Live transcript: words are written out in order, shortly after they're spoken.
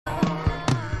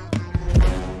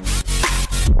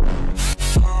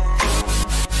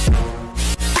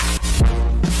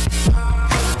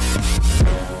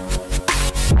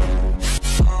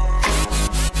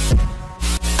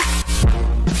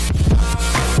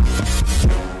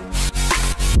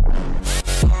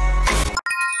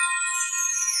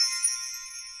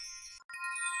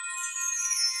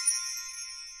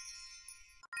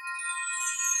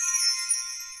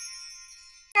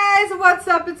what's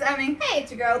up? It's Emmy. Hey,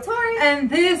 it's your girl Tori. And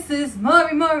this is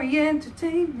Mari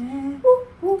Entertainment. Woo,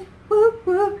 woo, woo,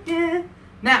 woo, yeah.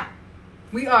 Now,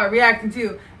 we are reacting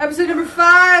to episode number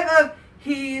 5 of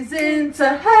He's Into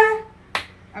Her.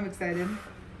 I'm excited.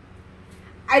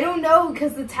 I don't know,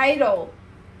 because the title.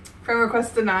 Friend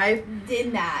request denied.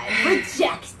 Denied.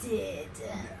 Rejected.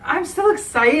 I'm still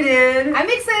excited. I'm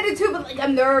excited too, but like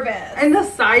I'm nervous. And the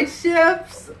side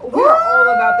shifts. We're all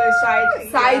about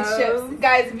those side shifts.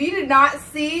 Guys, if you did not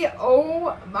see,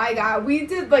 oh my god, we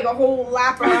did like a whole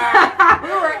lap around. We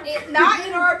were not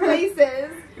in our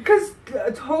places. Because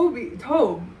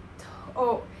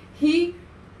he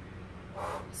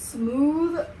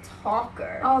smooth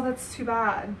talker. Oh, that's too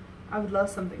bad. I would love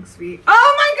something sweet.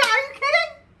 Oh my god, are you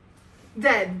kidding?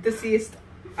 Dead, deceased.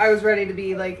 I was ready to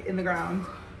be like in the ground.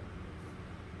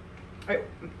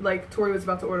 Tori was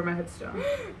about to order my headstone.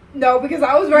 No, because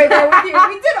I was right there with you.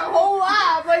 We did a whole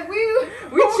lap. Like we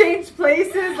changed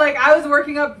places. Like I was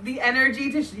working up the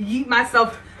energy to yeet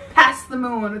myself past the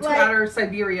moon to outer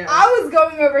Siberia. I was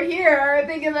going over here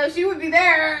thinking that she would be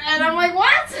there, and I'm like,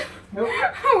 what? Nope.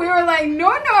 We were like,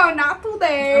 no, not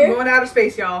today. I'm going out of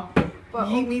space, y'all. But,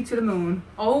 yeet me to the moon.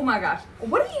 Oh my gosh.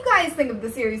 What do you guys think of the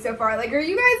series so far? Like, are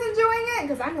you guys enjoying it?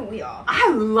 Because I know we are. I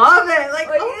love it. Like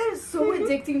it is so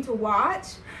addicting to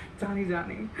watch. Donny. Yeah,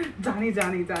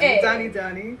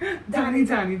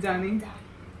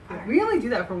 we only do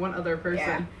that for one other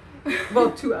person. Yeah.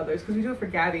 Well, 2 others, because we do it for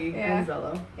Gabby and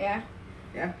Zello. Yeah.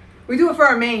 Yeah. We do it for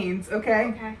our mains,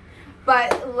 okay? Okay.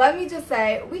 But let me just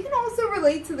say, we can also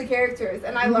relate to the characters,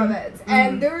 and I love it.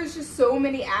 And there's just so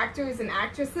many actors and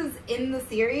actresses in the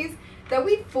series that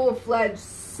we full-fledged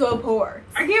support.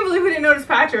 I can't believe we didn't notice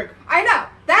Patrick. I know.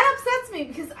 That upsets me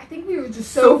because I think we were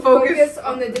just so focused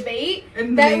on the debate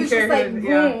that it was just like, boom.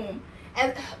 Yeah.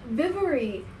 And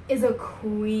Viveri is a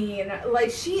queen. Like,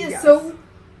 she is so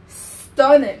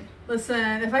stunning.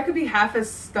 Listen, if I could be half as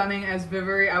stunning as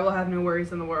Viveri, I will have no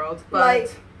worries in the world. But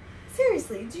like,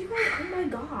 seriously, do you guys, oh my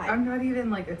god. I'm not even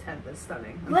like a 10th as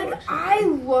stunning. Like, I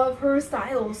love her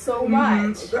style so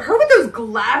much. Her with those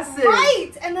glasses.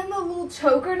 Right. And then the little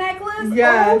choker necklace.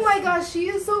 Yes. Oh my gosh, she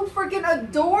is so freaking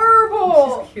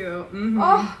adorable. She's cute.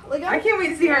 Oh, like I can't wait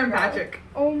to see her and Patrick.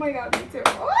 Oh my god, me too.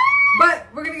 But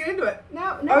we're going to get into it.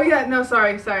 No. Oh yeah, no,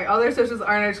 sorry. All their socials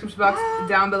are in our description box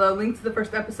down below. Link to the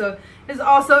first episode is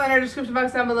also in our description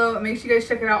box down below. Make sure you guys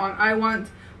check it out on IWANT.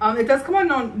 It does come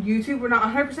on YouTube. We're not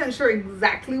 100% sure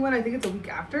exactly when. I think it's a week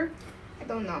after. I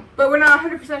don't know. But we're not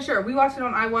 100% sure. We watch it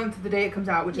on IWANT the day it comes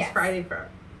out, which is Friday for,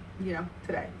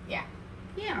 today. Yeah.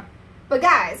 Yeah. But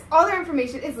guys, all their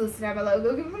information is listed down below.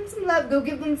 Go give them some love. Go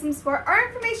give them some support. Our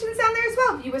information is down there as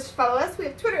well. If you wish to follow us, we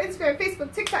have Twitter, Instagram,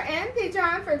 Facebook, TikTok, and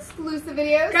Patreon for exclusive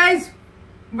videos. Guys,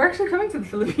 we're actually coming to the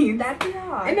Philippines. That we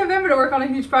are. In November to work on a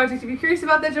huge project. If you're curious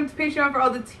about that, jump to Patreon for all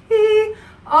the tea.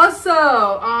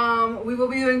 Also, we will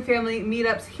be doing family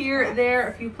meetups here, there,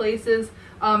 a few places.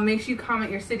 Make sure you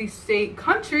comment your city, state,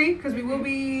 country, because we will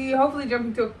be hopefully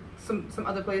jumping to some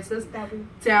other places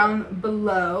down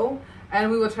below. And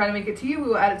we will try to make it to you. We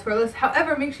will add it to our list.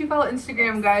 However, make sure you follow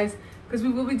Instagram, guys, because we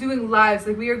will be doing lives.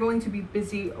 Like, we are going to be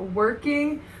busy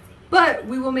working, but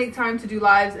we will make time to do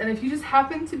lives. And if you just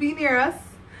happen to be near us,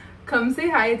 come say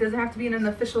hi. It doesn't have to be in an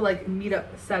official like meetup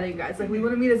setting, guys. Like, we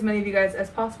want to meet as many of you guys as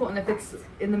possible, and if it's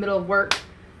in the middle of work,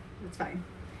 it's fine.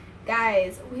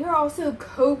 Guys, we are also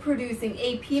co-producing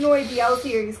a Pinoy BL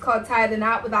series called Tie the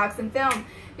Knot with Oxen Film.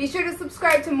 Be sure to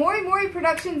subscribe to Mori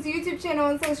Productions YouTube channel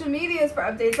and social medias for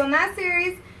updates on that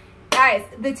series. Guys,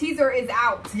 the teaser is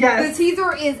out. Yes. The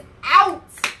teaser is out.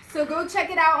 So go check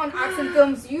it out on Oxen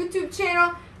Film's YouTube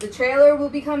channel. The trailer will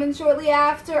be coming shortly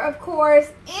after, of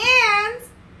course, and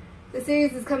the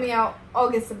series is coming out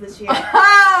August of this year.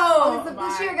 Oh! August of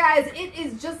this year, guys. It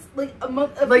is just like a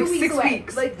month, a like few weeks 6 away.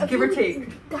 weeks, Like give or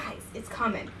take. Guys, it's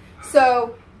coming.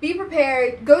 So be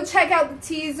prepared. Go check out the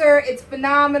teaser. It's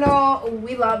phenomenal.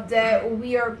 We loved it.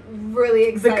 We are really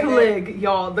excited. The Calig,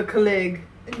 y'all. The Calig.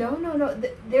 No.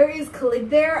 There is Calig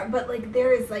there, but like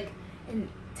there is like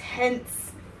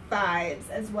intense vibes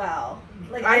as well.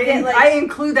 Like I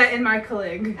include that in my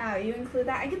Calig. Oh, you include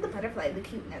that? I get the butterfly, the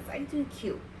cuteness. I do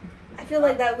cute. I feel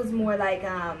like that was more like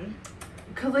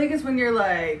Calig is when you're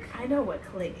like, I know what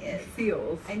Calig is.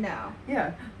 Feels. I know.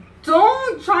 Yeah.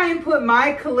 Don't try and put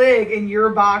my Calig in your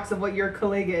box of what your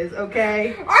Calig is,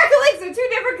 okay? Our Caligs are 2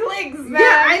 different Caligs, man.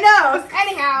 Yeah, I know.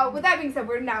 Anyhow, with that being said,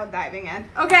 we're now diving in.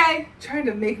 Okay. Trying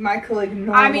to make my Calig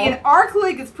normal. I mean, our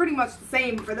Calig is pretty much the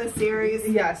same for this series.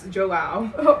 Yes, Joe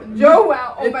Wow. Oh, Joe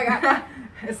Wow. Oh my god.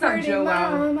 It's not Joe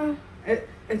Wow. Mama.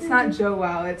 It's not Joe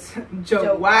Wow. It's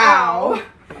Joe Wow.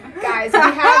 Guys, we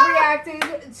have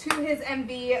reacted to his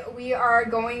MV. We are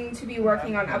going to be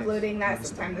working on uploading that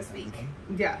sometime this week.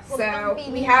 Yes. So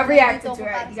we have reacted to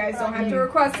it. You guys don't have to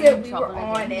request it. We were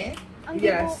on it.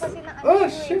 Yes. Oh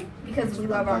shit. Because we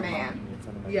love our man.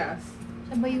 Yes.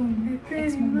 Siya ba yung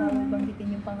ex mo bawal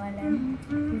banggitin yung pangalan?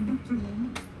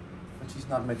 But she's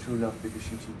not my true love because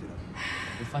she cheated on me.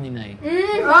 You're funny, Nay.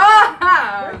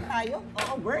 Ah! Tayo?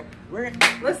 Oo, work.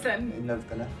 Listen, In love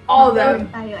ka na? all of them.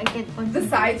 Tayo, I can't The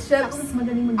side ships, Tapos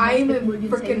madaling I'm mag-basketball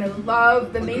yun freaking sa'yo. in love.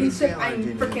 The main ship, I'm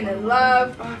freaking in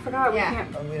love. Oh, I forgot. Yeah. We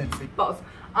can't. I'm gonna treat Balls.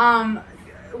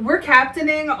 We're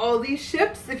captaining all these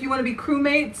ships. If you want to be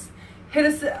crewmates, hit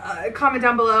us. Comment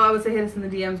down below. I would say hit us in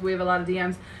the DMs. We have a lot of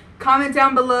DMs. Comment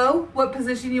down below what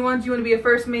position you want. Do you want to be a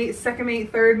first mate, second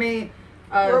mate, third mate?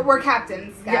 We're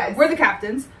captains, guys. Yeah, we're the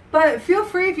captains. But feel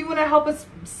free if you want to help us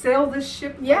sail this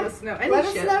ship. Yeah. Let us know. Any Let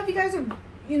us ship. know if you guys are,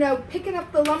 you know, picking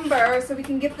up the lumber so we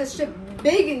can get this ship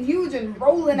big and huge and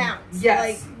rolling out.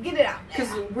 Yes. Like, get it out.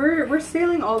 Because we're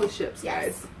sailing all the ships, Yes.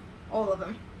 guys. All of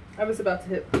them. I was about to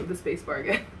hit the space bar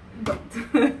again.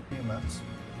 few months.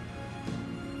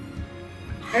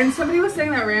 And somebody was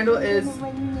saying that Randall is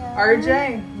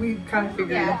RJ. We kind of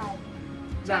figured Yeah.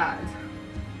 that.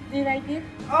 Do you like it?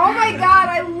 Oh my god,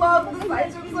 I love the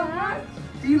side ship so much.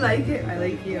 Do you like it? I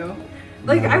like you.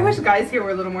 Like, I wish guys here were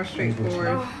a little more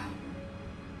straightforward.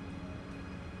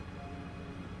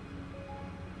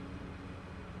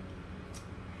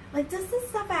 Like, does this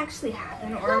stuff actually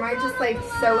happen? Or am I just, like,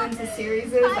 so into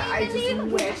series that I just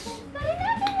wish?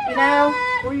 You know?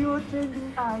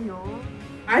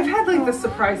 I've had like the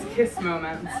surprise kiss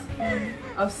moments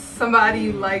of somebody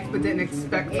you liked but didn't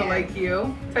expect to Yeah. like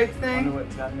you type I wonder thing.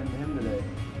 what's happening to him today.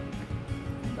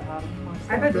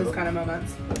 I've had those kind of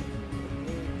moments.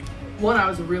 One, I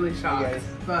was really shocked, Yes.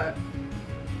 but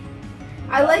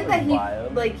I like that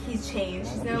Wild. he's changed.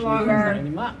 He's no Ni longer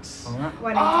Max.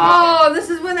 wanting oh, this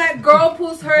is when that girl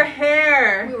pulls her to.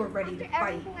 hair. We were ready to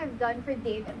fight. Everything I've done for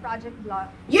Dave and Project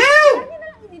Block. You!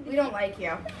 We We don't like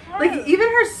you. Like even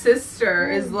her sister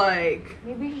is like,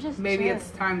 Maybe you just maybe chill. it's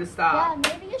time to Yeah, stop.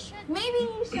 maybe you should. Maybe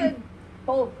you should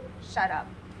both shut up.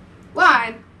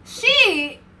 One,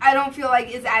 she, I don't feel like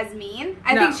is as mean.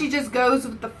 I No. think she just goes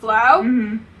with the flow.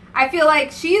 Mm-hmm. I feel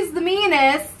like she's the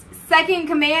meanest, second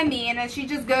commanding, and she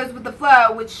just goes with the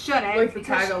flow, which shouldn't. Like the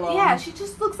because tag along. Yeah, she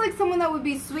just looks like someone that would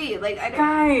be sweet. Like, I don't.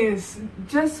 Guys,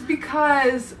 just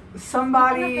because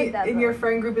somebody Look at that, in though. your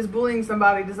friend group is bullying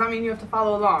somebody does not mean you have to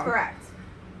follow along. Correct.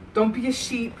 Don't be a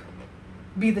sheep.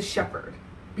 Be the shepherd.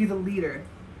 Be the leader.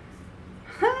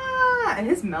 Ha! And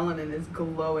his melanin is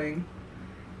glowing.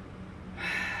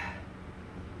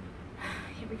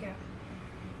 Here we go.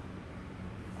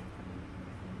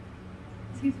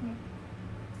 Excuse me.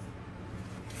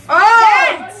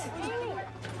 Oh!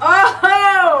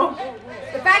 Oh!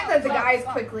 The fact that the guys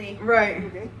quickly. Right.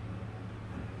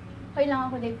 Okay lang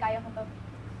ako, Dave. Kaya ko to.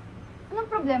 Anong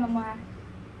problema mo, ha?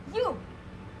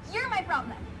 You're my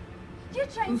problem. You're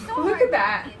trying so Look hard at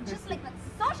that. to fit in, just like that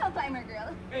social climber girl.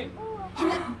 And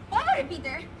that Papa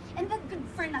repeater. And that good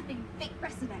for nothing fake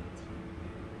president.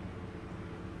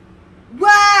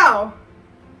 Wow!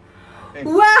 Hey.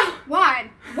 Wow!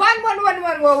 One.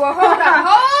 Whoa, hold up.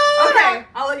 Hold Okay, up.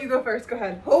 I'll let you go first. Go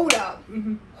ahead. Hold up.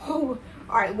 Mhm. Oh,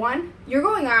 all right, one, you're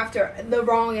going after the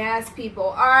wrong ass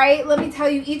people. All right, let me tell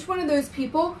you, each one of those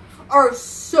people are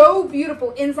so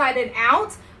beautiful inside and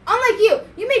out. Unlike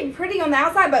you may be pretty on the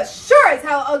outside, but sure as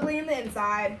hell ugly in the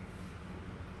inside.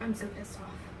 I'm so pissed off.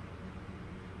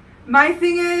 My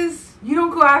thing is, you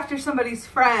don't go after somebody's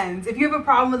friends. If you have a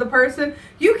problem with a person,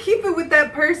 you keep it with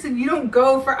that person. You don't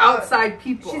go for outside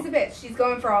people. She's a bitch. She's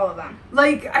going for all of them.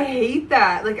 Like, I hate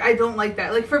that. Like, I don't like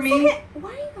that. Like, for me, Why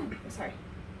are you going? Oh, sorry.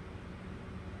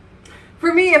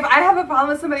 if I have a problem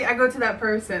with somebody, I go to that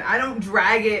person. I don't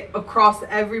drag it across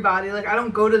everybody. Like, I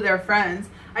don't go to their friends.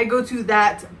 I go to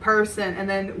that person, and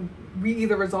then we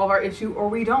either resolve our issue or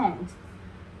we don't.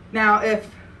 Now, if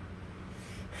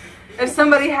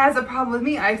somebody has a problem with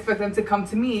me, I expect them to come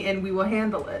to me, and we will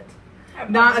handle it.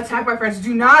 Not attack my friends.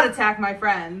 Do not attack my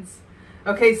friends.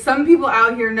 Okay, some people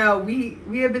out here know we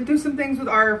have been through some things with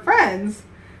our friends,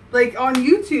 like on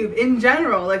YouTube in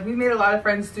general. Like, we made a lot of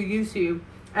friends through YouTube,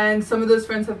 and some of those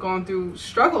friends have gone through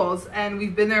struggles, and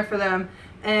we've been there for them.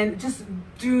 And just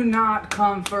do not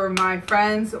come for my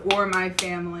friends or my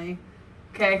family,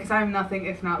 okay? Because I'm nothing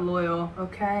if not loyal,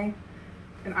 okay?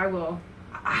 And I will.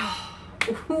 Ow.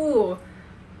 Ooh.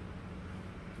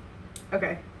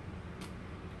 Okay.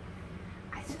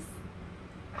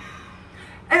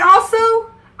 And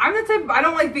also, I'm the type, I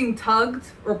don't like being tugged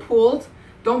or pulled.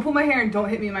 Don't pull my hair and don't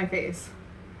hit me in my face.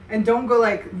 And don't go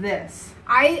like this.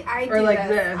 I Or do like this.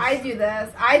 this. I do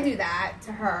this. I do that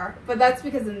to her. But that's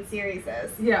because in the series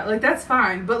is. Yeah, like that's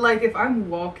fine. But like if I'm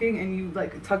walking and you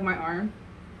like tug my arm.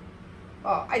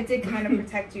 Well, I did kind of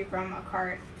protect you from a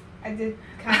cart. I did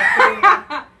kind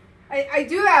of. I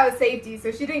do have a safety,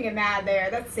 so she didn't get mad there.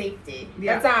 That's safety.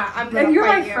 Yeah. That's not. I'm gonna And you're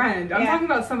fight my you. friend. I'm Yeah. talking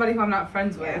about somebody who I'm not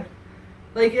friends with. Yeah.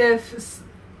 Like if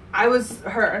I was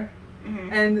her Mhm.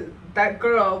 and that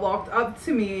girl walked up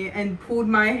to me and pulled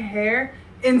my hair,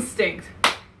 instinct.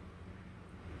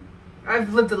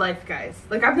 I've lived a life, guys.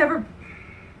 Like I've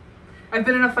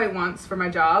been in a fight once for my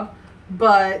job,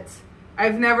 but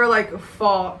I've never like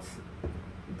fought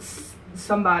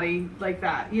somebody like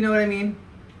that. You know what I mean?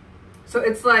 So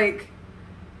it's like,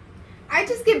 I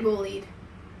just get bullied.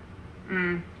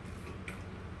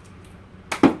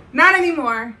 Not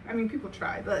anymore. I mean, people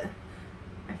try, but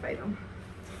I fight them.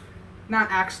 Not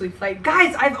actually fight.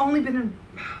 Guys, I've only been in...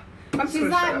 I'm She's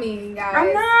not mean, guys.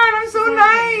 I'm not. I'm so She's not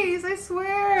nice. I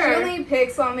swear. She only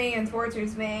picks on me and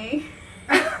tortures me.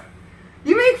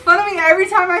 You make fun of me every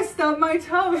time I stub my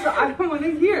toe, so I don't want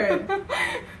to hear it.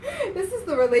 This is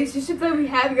the relationship that we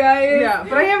have, guys. Yeah,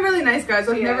 but I am really nice, guys.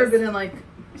 I've She never is. been in like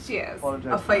She is.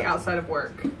 Apologize. a fight outside of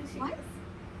work. What?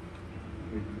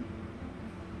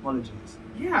 Apologies.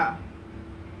 Yeah,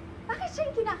 Bakit siya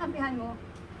yung kinakampihan mo?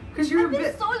 because you're a I've been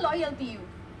bit. so loyal to you.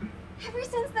 Ever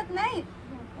since that night.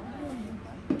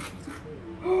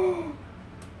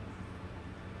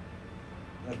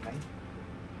 That night?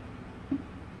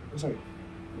 I'm sorry.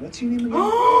 What's your name again?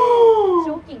 Oh!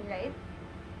 Joking, right?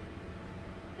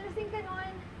 Lasing ka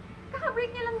nun. Kaka-break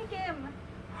niya lang ni Kim.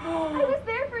 I was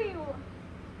there for you.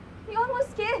 We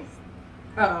almost kissed.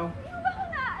 Oh, Hindi mo ba ako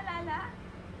naaalala?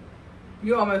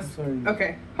 you almost. Sorry.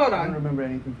 Okay, hold I don't on. remember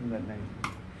anything from that night.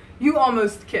 You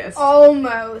almost kissed.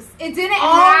 Almost. It didn't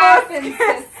Almost happen,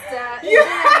 kissed. sister. It You-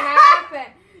 didn't happen.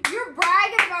 You're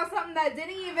bragging about something that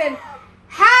didn't even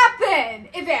happen.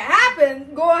 If it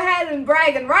happened, go ahead and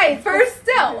brag and write. First,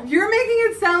 still. You're making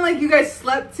it sound like you guys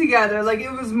slept together. Like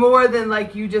it was more than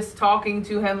like you just talking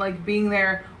to him, like being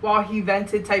there while he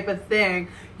vented type of thing.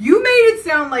 You made it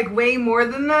sound like way more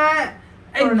than that.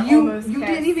 Or And an you almost kiss.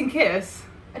 didn't even kiss.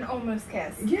 An almost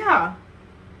kiss. Yeah.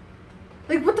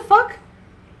 Like what the fuck?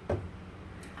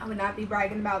 I would not be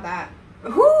bragging about that.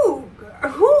 Who?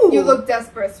 You look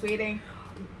desperate, sweetie.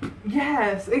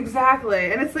 Yes,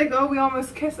 exactly. And it's like, oh, we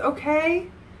almost kissed. Okay.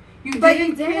 But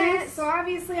you didn't didn't, kiss. so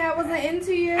obviously I wasn't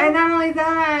into you. And not only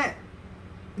that,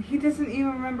 he doesn't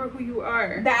even remember who you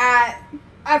are. That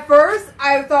at first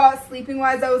I thought sleeping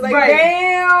wise, I was like, Right.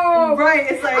 damn. Right.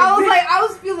 It's like I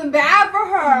was feeling bad for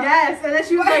her. yes. And then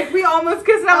she was like, we almost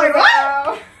kissed. And I'm like, what?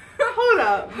 "Oh." Hold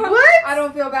up. What? I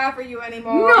don't feel bad for you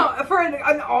anymore. No, for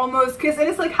an almost kiss. And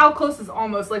it's like, how close is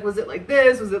almost? Like, was it like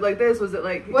this? Was it like this? Was it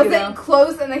like, Was you know? it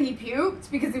close and then he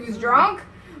puked because he was drunk?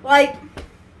 Like,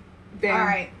 Damn. all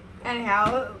right.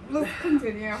 Anyhow, let's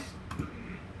continue.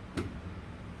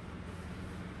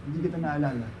 Hindi kita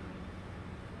naalala.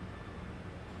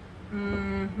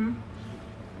 Mm-hmm.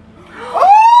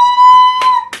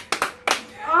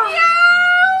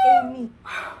 Amy.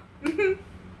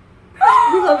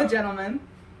 We love a gentleman.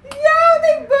 Yeah,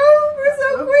 they both were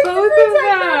so quick to protect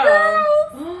their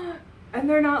girls. And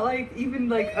they're not like even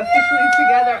like officially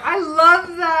together. I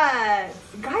love that.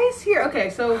 Guys here, okay,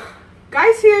 so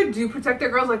guys here do protect their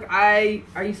girls. Like I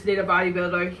used to date a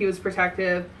bodybuilder. He was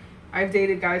protective. I've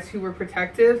dated guys who were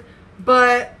protective,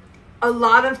 but a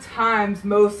lot of times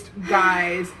most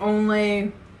guys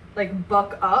only like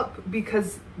buck up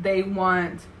because they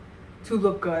want to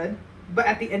look good. But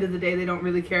at the end of the day, they don't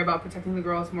really care about protecting the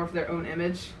girls, more for their own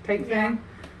image type thing,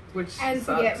 which And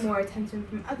sucks. to get more attention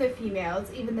from other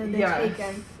females, even though they're Yes.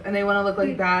 taken. And they want to look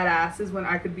like badasses when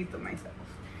I could beat them myself.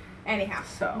 Anyhow,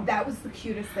 So that was the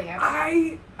cutest thing ever.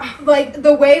 I Like,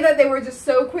 the way that they were just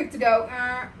so quick to go,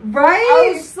 I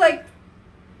right. was just like,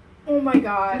 oh my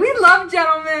god. We love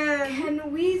gentlemen.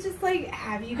 Can we just, like,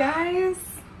 have you guys?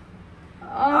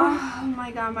 Oh, Oh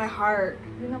my god, my heart.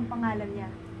 Yun ang pangalan niya.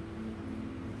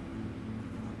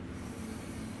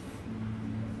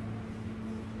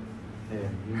 Yeah,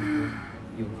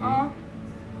 you okay? oh.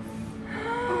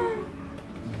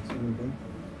 Is it okay?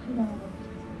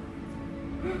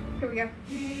 Here we go.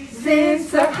 Sing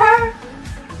to her.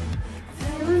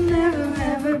 It will never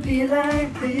ever be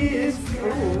like this.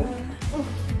 Ooh.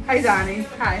 Hi Donny.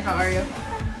 Hi, how are you?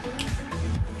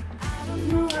 I don't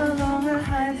know how long I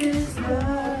hide this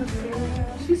love.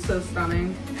 She's so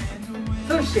stunning.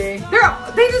 So is she.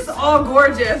 They just all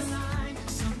gorgeous.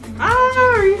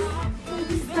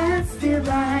 Stand still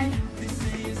like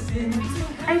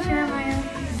I share my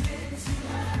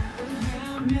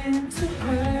meant to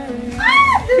hurt.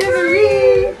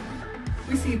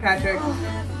 to you, Patrick. Oh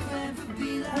my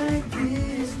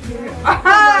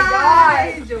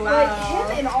god. Wow.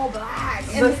 Like him in all black.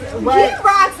 And Listen, he what?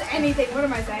 rocks anything. What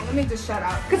am I saying? Let me just shut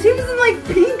up. Because he was in like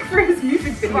pink for his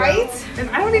music video. Right? And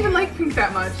I don't even like pink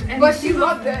that much. And But she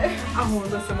loved it. Oh,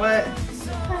 listen, what?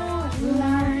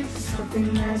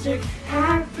 Something magic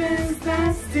happens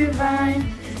that's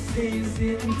divine. It stays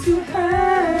into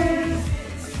her.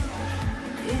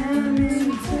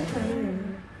 Into her.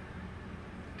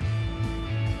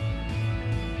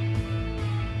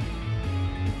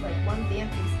 Like one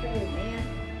fancy school,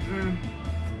 man.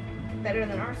 Better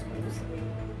than our schools.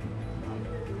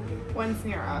 One's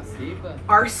near us.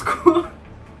 Our school.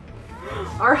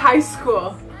 Our high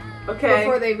school. Okay.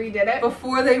 Before they redid it.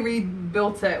 Before they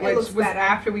rebuilt it, which looks was better.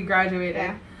 after we graduated.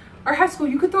 Yeah. Our high school,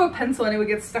 you could throw a pencil and it would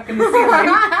get stuck in the ceiling.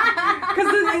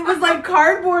 Because it was like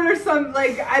cardboard or something,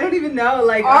 like, I don't even know.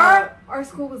 Like Our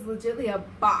school was legitly a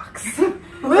box.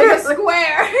 Like a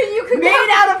square. You could made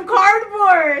out of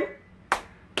cardboard.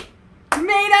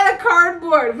 Made out of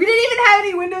cardboard. We didn't even have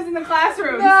any windows in the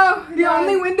classrooms. No. The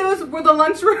only windows were the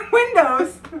lunchroom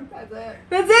windows. That's it.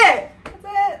 That's it. That's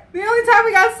it. The only time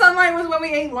we got sunlight was when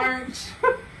we ate lunch.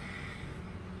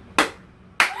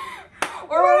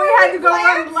 Or when we had to go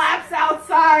run laps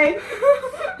outside.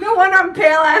 No wonder I'm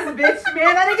pale ass bitch,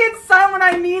 man. I didn't get sun when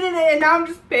I needed it, and now I'm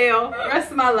just pale. The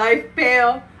rest of my life,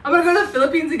 pale. I'm gonna go to the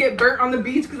Philippines and get burnt on the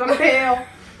beach because I'm pale.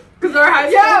 Because our high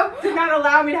school did not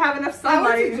allow me to have enough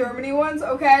sunlight. I went to Germany once,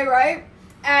 okay, right?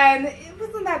 And it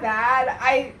wasn't that bad.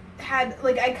 I had,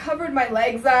 like, I covered my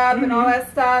legs up and all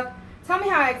that stuff. Tell me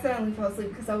how I accidentally fell asleep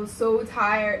because I was so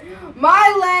tired.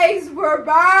 My legs were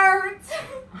burnt.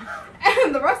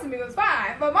 And the rest of me was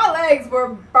fine, but my legs were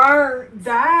burnt.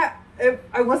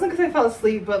 I wasn't because I fell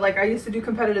asleep, but like I used to do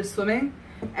competitive swimming,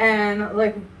 and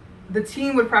like the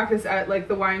team would practice at like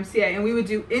the YMCA, and we would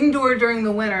do indoor during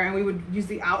the winter, and we would use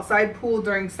the outside pool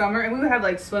during summer, and we would have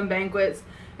like swim banquets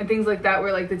and things like that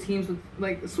where like the teams would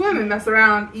like swim and mess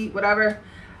around, eat, whatever.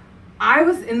 I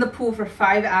was in the pool for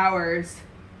 5 hours,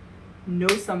 no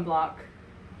sunblock.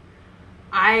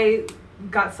 I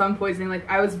got sun poisoning. Like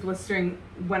I was blistering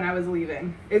when I was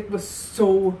leaving. It was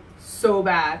so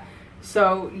bad.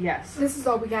 So yes, This is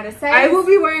all we gotta say. I will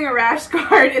be wearing a rash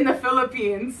guard in the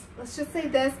Philippines. Let's just say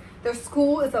this. Their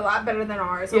school is a lot better than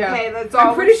ours, Yeah. okay? That's all.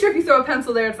 I'm pretty sure if you throw a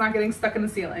pencil there, it's not getting stuck in the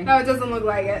ceiling. No, it doesn't look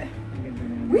like it.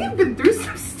 We've been through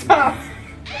some stuff.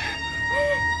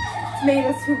 It's made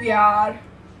us who we are.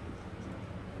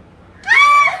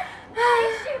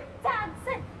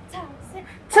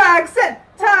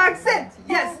 Toxic,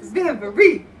 yes,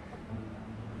 Vivery.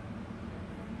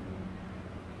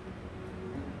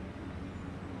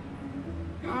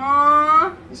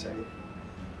 Aww. Isa,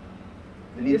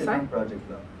 deleted Yes, ang project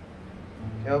lang.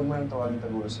 Kaya huwag mo nang tawagin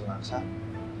taguro si Max, ha?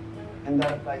 And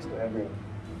that applies to everyone.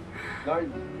 Lord,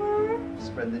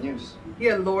 spread the news.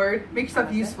 Yeah, Lord, make yourself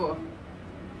useful.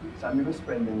 Sabi ko,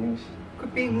 spread the news.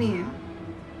 Quit being mean.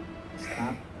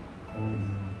 Stop.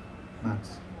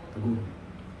 Max, taguro.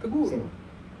 Taguro.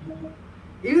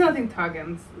 Even though I think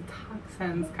Toxins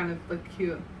kind of look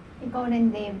cute. Ikaw rin,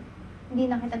 Dave. Hindi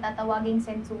na kita tatawaging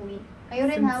Sensui. Kayo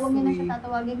rin ha, huwag niyo na siya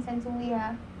tatawaging Sensui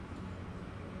ha.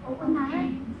 Oo na.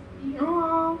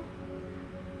 Aww.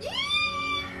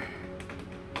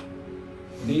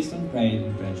 Based on Pride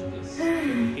and Prejudice,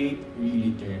 can hate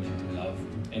really turn into love?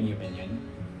 Any opinion?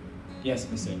 Yes,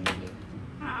 Mr. Emilio.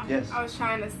 Yes. I was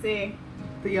trying to see.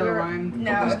 The yellow line. We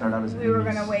No, probably start out as we were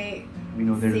enemies. gonna wait. We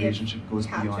know their see if relationship goes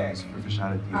beyond Patrick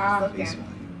superficiality Ah, and face okay.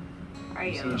 value. Are We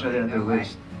you see each other at their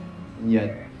worst, and yet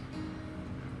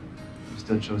we've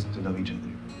still chosen to love each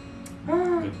other.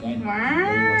 Good point. Wow.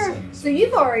 Very well said. So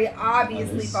you've already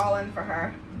obviously Others? fallen for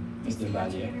her. Mr.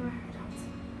 Valle.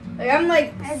 Like I'm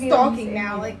like Everyone's stalking in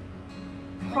now, it. like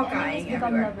When enemies Hawkeyeing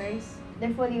become everywhere. lovers,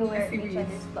 they're fully aware of each SUVs.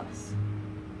 other's flaws.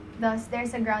 Thus,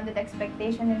 there's a grounded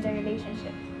expectation in the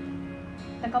relationship.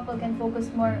 The couple can focus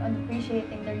more on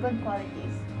appreciating their good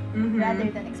qualities rather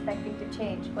than expecting to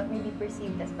change what may be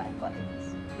perceived as bad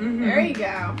qualities. There you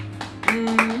go.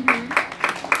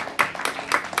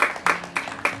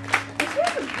 Is she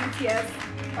have a BTS?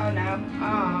 Oh no.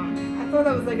 I thought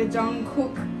that was like a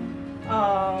Jungkook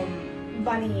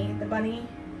bunny. The bunny.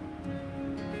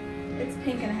 It's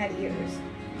pink and it had ears.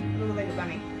 It looked like a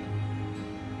bunny.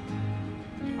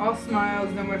 All smiles,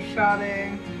 no more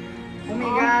shouting. Oh my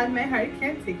Oh. god, my heart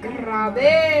can't take it.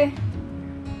 Grabe.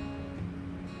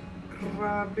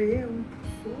 Grabe, ang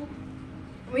puso.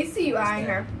 We see you eyeing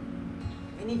her.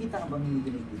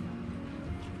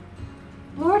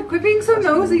 Lord, quit being so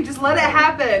nosy. Just let it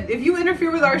happen. If you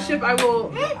interfere with our ship, I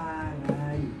will.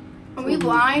 Are we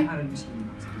blind?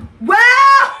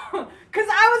 Wow! Because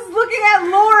I was looking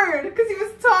at Lord, because he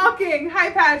was talking. Hi,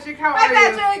 Patrick. How are you?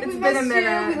 Hi, Patrick. It's We been a missed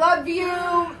minute. you. We love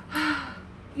you.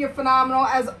 You're phenomenal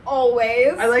as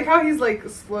always. I like how he's like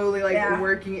slowly like Yeah.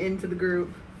 working into the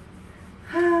group.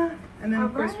 And then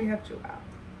of course we have Joelle.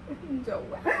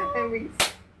 And Reese.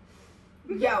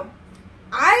 Yo,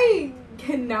 I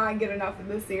cannot get enough of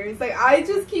this series. Like, I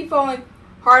just keep falling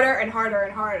harder and harder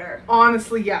and harder.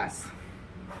 Honestly, yes.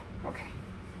 Okay.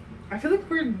 I feel like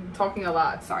we're talking a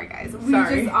lot. Sorry, guys. We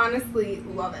Sorry. just honestly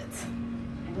love it.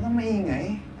 Ano lang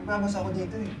maingay? Nagbabasa ako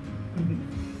dito eh.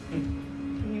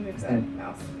 Can you move that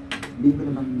mouse? Hindi ko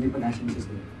naman, hindi pa nasa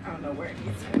sister. I don't know where it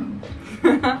needs to go.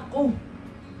 Oh!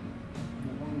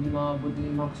 Mukhang hindi makabot ni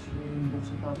Max yung book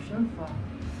sa top shelf ah.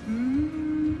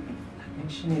 I think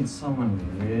she needs someone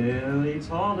really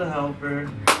tall to help her.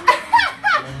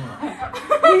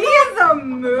 He is a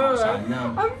mood.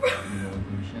 Sana.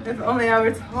 If only I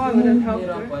were tall, would have helped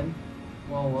her. Hirapan.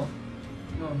 Wow.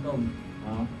 No, no.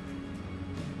 Huh?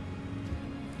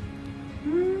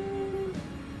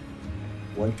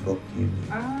 What book do you need?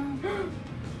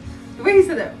 The way he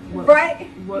said it. Right?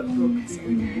 What book do you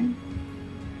need?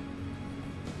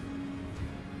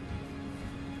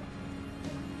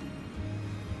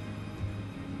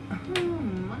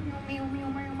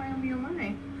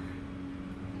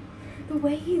 The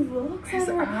way he looks His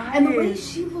at her and the way eyes.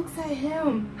 she looks at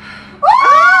him.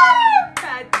 Ah!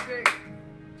 Patrick.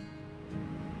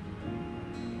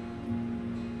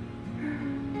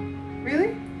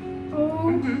 Really? Oh,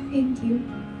 Mhm. thank you.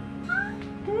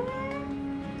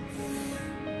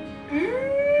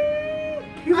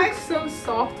 He looks so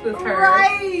soft with her.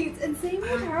 Right, and same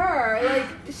with her. Like,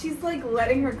 she's like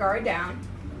letting her guard down.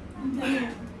 Tayo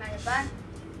ba?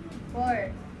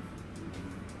 4,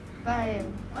 5,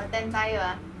 o 10 tayo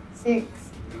ah. 6,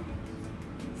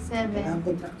 7.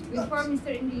 Before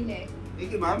Mr. Enrile.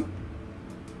 Thank you, ma'am.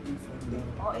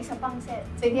 O, isa pang set.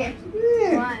 Sige.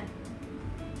 1.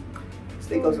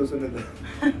 Stay ka susunod.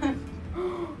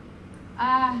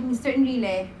 Mr.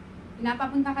 Enrile,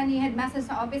 pinapapunta ka ni Headmaster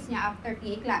sa office niya after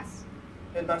PE class.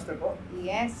 Headmaster po.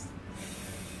 Yes.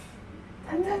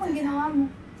 Ano naman ginawa mo?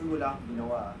 Wala akong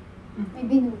ginawa. May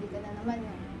binuli ka na naman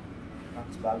yun.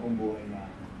 Tapos bagong buhay na.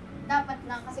 Dapat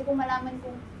na, kasi kung malaman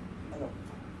kong Ano?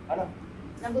 Ano?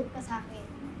 lagot ka sa akin.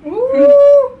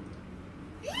 Ooh!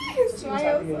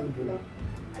 Sinasabi niyo yung gulo.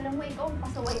 Alam mo, ikaw,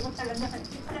 pasaway mo talaga.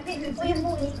 Talaga, ito yung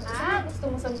bully ka. Gusto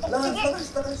mo suntok. Sige!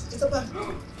 Takas! Isa pa!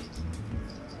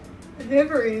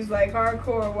 Hivery's like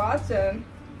hardcore watching.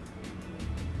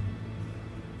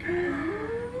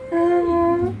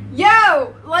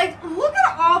 Yo, like, look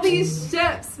at all these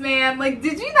ships, man. Like,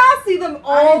 did you not see them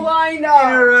all lined In a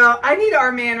up? row. I need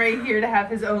our man right here to have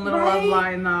his own little love Right?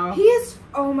 line, though. He is,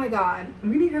 oh my god.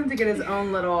 We need him to get his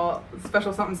own little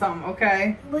special something something,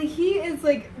 okay? Like, he is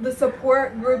like the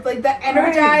support group, like the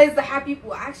energized, the happy.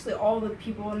 Well, actually, all the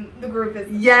people in the group is.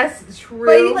 Yes, true.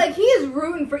 But he, like, he is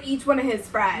rooting for each one of his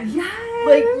friends. yes.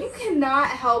 Like, you cannot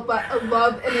help but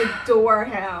love and adore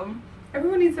him.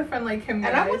 Everyone needs a friend like him, guys.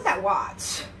 And I want that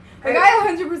watch. Like,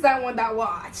 I 100% want that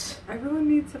watch. Everyone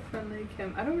needs a friend like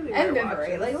him. I don't really And wear Vivery.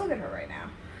 watches. Like, look at her right now.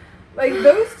 Like,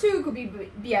 those two could be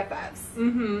BFFs.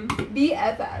 Mm-hmm.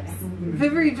 BFFs.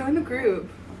 Vivery, join the group.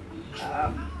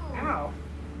 Ow.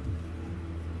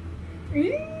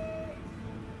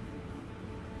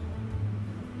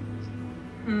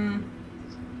 Hmm.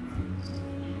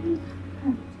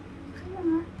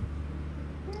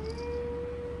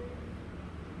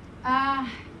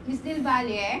 Miss Del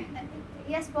Valle,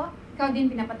 Yes po? ikaw din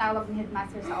pinapatawag ni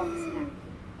Headmaster sa office niya.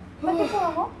 Ba't ito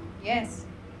ako? Yes.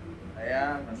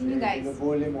 Ayan, kasi Yun, guys.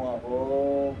 binubuli mo ako.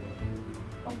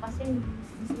 Kung kasi,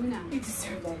 Miss Una.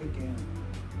 Bakit kaya?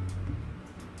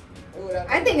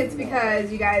 I think it's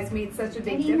because you guys made such a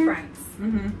big difference.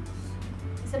 Mm-hmm.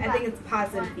 isa I pa. think it's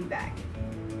positive feedback.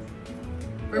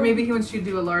 Or maybe he wants you to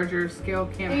do a larger scale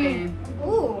campaign.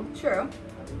 Ooh, true.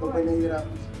 Ikaw ba nahihirap?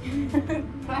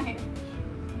 Fine.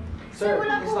 Sir,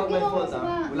 wala it's akong not my ginawa, fault, diba?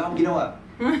 ha? Wala akong ginawa.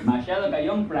 Masyado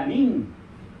kayong planning.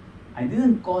 I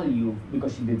didn't call you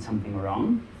because you did something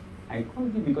wrong. I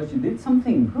called you because you did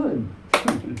something good.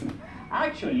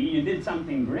 Actually, you did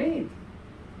something great.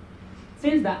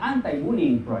 Since the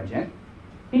anti-bullying project,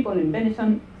 people in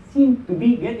Benison seem to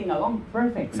be getting along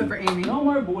perfectly. Except for Amy. No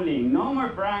more bullying, no more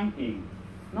pranking.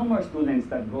 No more students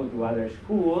that go to other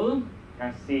school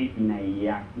kasi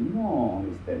pinaiyak mo,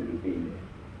 Mr. Ville.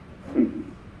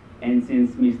 And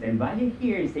since Mr. Valle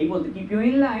here is able to keep you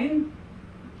in line,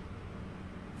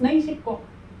 naisip ko,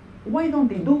 why don't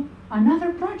they do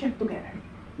another project together?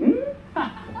 Hmm?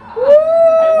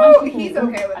 I want you to He's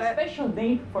book okay with a it. special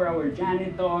plate for our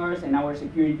janitors and our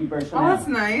security Oh, personnel. that's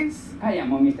nice. Kaya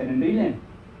mo, Mr. Enrile.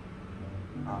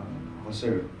 Ako,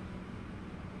 sir.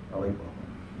 Okay po ako.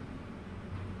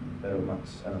 Pero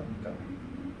Max, ano, kami.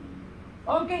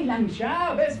 Okay lang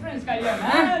siya. Best friends kayo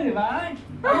na, di ba?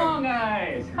 Come on,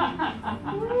 guys.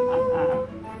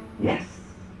 Yes.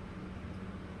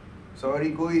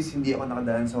 Sorry, Kuis, hindi ako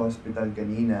nakadaan sa hospital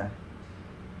kanina.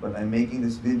 But I'm making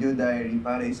this video diary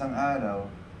para isang araw,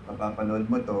 mapapanood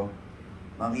mo to,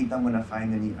 makita mo na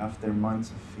finally after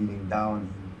months of feeling down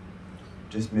and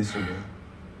just miserable.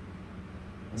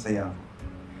 Masaya ako.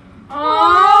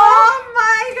 Oh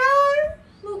my god!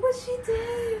 Look what she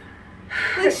did.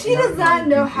 Like, she does not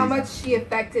know how much she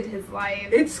affected his life.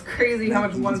 It's crazy how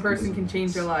much one person can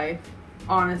change your life.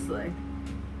 Honestly.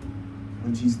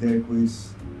 When she's there,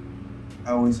 Kuis,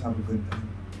 I always have a good time.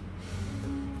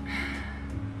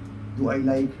 Do I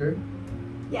like her?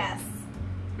 Yes.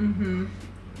 Mm-hmm.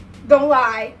 Don't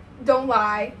lie. Don't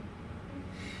lie.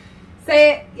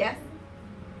 Say it. Yes.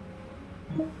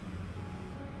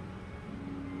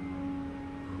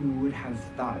 Who would have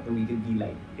thought that we could be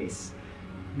like this?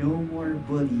 No more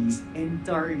bullies and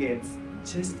targets,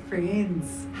 just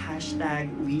friends.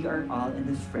 Hashtag we are all in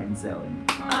the friend zone.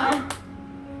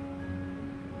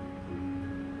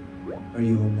 Are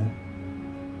you home now?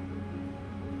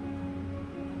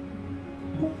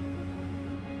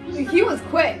 He was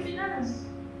quick.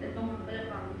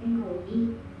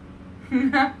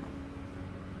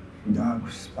 Gago,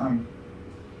 spam.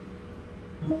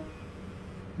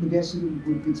 Universo yung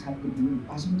good kids hotdog yun.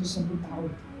 Pasok mo to sa 10 tao.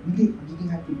 Hindi, magiging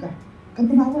hotdog ka.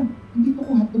 Kapanawan, hindi to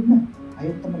ko hotdog na.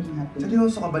 Ayaw ko maging hotdog.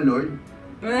 Seryoso ka ba, Lord?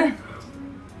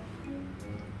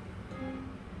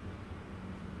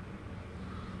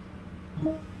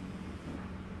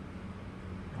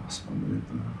 Lakas pa mo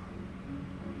ito.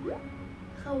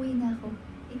 Nakauwi na ako.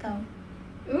 Ikaw?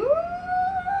 Ooh.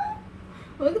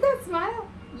 Look at that smile.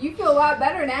 You feel a lot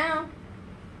better now.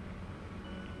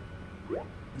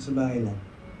 Nasa bahay lang.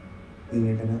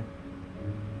 Dinner ka na?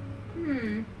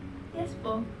 Yes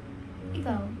po.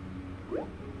 Ikaw?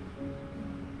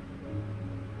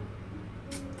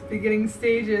 Beginning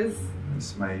stages.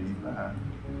 Smiley pa.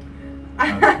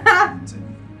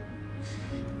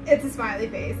 It's a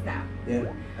smiley face now. Yeah,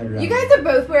 I'd rather. You guys are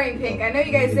both wearing pink. I know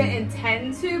you guys didn't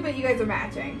intend to, but you guys are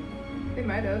matching. They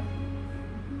might have.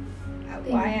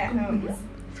 Why at home?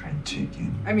 Fried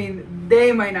chicken. I mean,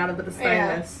 they might not have, but the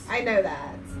Yeah, stylists. I know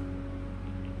that.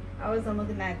 I wasn't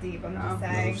looking that deep. I'm just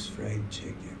saying. Loves fried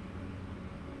chicken.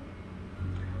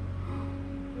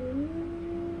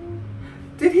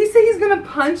 Did he say he's gonna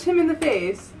punch him in the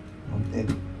face? Okay.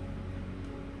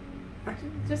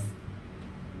 Just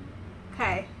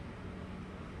okay.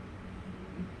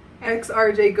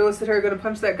 Ex-RJ ghosted her, gonna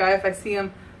punch that guy if I see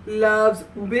him. Loves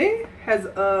ube, has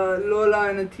a Lola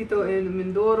and a Tito in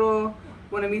Mindoro.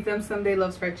 Wanna meet them someday,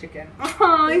 loves fried chicken.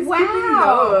 Oh, he's taking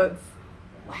notes.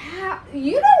 Wow.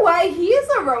 You know what? He is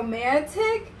a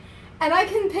romantic. And I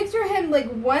can picture him, like,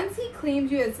 once he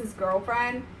claims you as his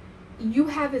girlfriend, you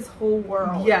have his whole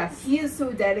world. Yes. He is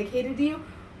so dedicated to you.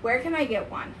 Where can I get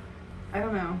one? I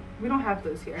don't know. We don't have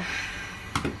those here.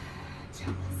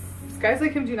 Guys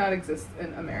like him do not exist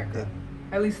in America.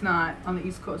 At least not on the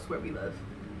East Coast where we live.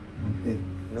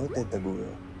 Noted, Taguro.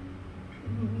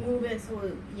 Move it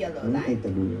to yellow Noted, line.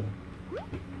 Taguro.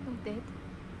 Noted.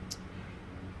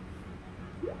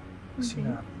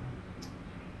 Sinabi.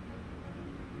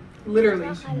 Literally.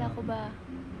 Akala ko ba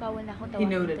bawal na ako He tawagin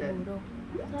noted it. Taguro?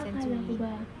 Akala ko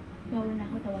ba bawal na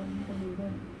ako tawagin Taguro?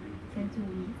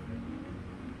 Sensui.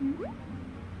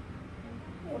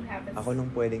 What happens? Ako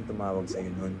nung pwedeng tumawag sa'yo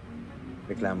nun.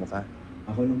 Reklamo ka?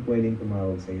 Ako nung pwedeng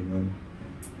tumawag sa'yo nun.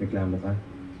 Reklamo ka?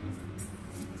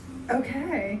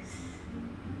 Okay.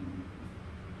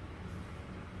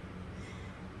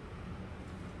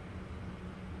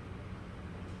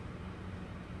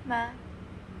 Ma,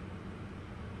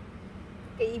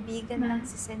 kaibigan lang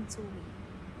si Sensui.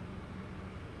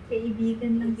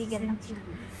 Kaibigan lang si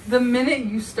Sensui. The minute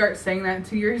you start saying that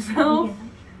to yourself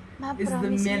Ma, is the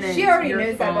promise. minute She already you're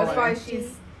knows that. That's why falling.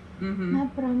 she's. Mm-hmm. Ma,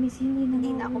 promise,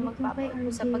 hindi na ako magpapaupo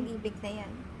sa pag-ibig na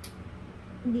yan.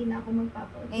 Hindi na ako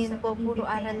magpapaupo sa pag-ibig na yan. Ngayon po, puro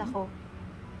aral ako.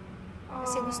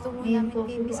 Kasi gusto mo namin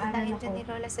kayo bisitahin dyan ni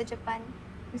Lola sa Japan.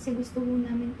 Kasi gusto mo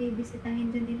namin kayo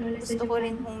bisitahin dyan ni Lola sa Japan. Gusto ko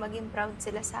rin mong maging proud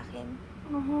sila sa akin.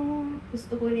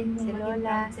 Gusto ko rin mong maging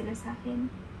proud sila sa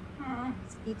akin.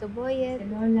 Si Tito Boyet. Si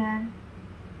Lola.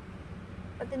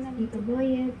 Pati na Tito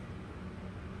Boyet.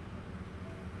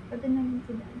 Pati namin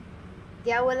si Dan.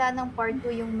 Kaya wala nang part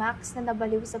 2 yung Max na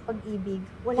nabaliw sa pag-ibig.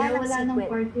 Wala nang sequel.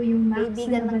 Part 2 yung Max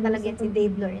kaibigan lang talaga si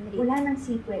Dave Lor Enrique. Wala nang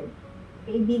sequel.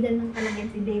 Kaibigan ng talaga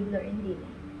si Dave Laurentine.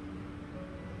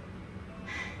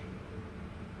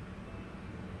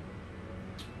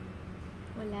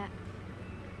 Wala.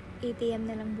 8 AM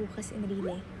na lang bukas in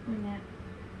relay. Wala.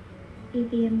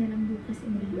 8 AM na lang bukas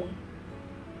in relay.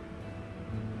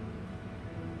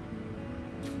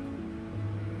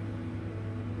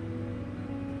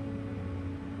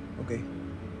 Okay.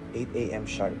 8 AM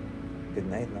sharp. Good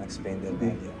night, Max Payne del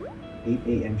Valle. 8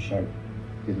 a.m. sharp.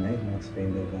 Good night, Max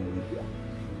Payne del Valle.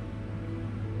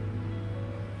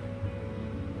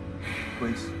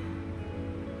 Quiz.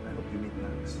 I hope you meet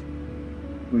Max.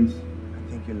 Quiz. I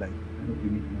think you like. I hope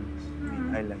you meet Max.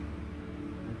 I like.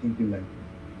 I think you like.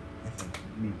 I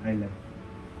think. I like.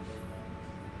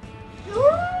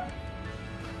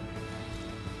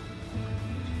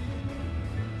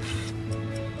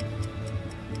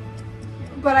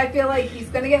 But I feel like he's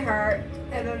gonna get hurt,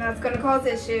 and then that's gonna cause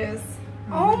issues.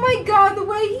 Oh my god, the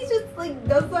way he just like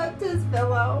does that to his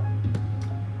pillow.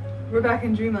 We're back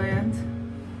in Dreamland.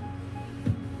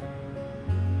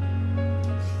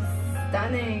 She's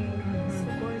stunning. So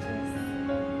gorgeous.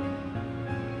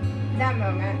 That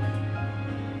moment.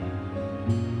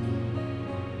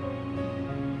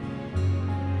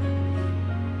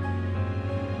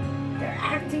 Their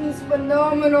acting is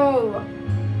phenomenal.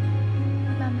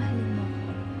 Mamahalin mo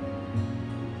ako.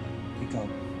 Ikaw,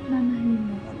 Mamahalin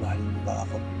mo. mamahalin mo ba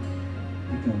ako?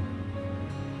 Ikaw.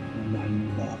 Mamahalin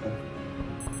mo ba ako?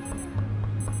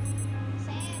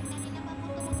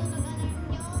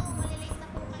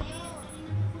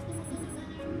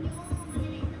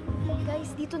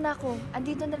 Guys, dito na ako.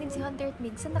 Andito na rin si Hunter at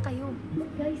Mig. Saan na kayo?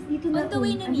 Guys, dito na On the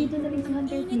way na, Mi. Andito na rin si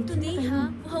Hunter. Ang init today, ha?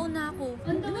 Uhaw na ako.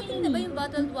 Dumating na ba yung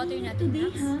bottled water natin,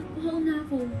 Max? Uhaw na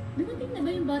ako. Dumating na ba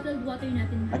yung bottled water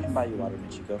natin, I can buy you water,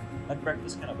 Michiko.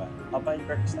 Nag-breakfast ka na ba? I'll buy you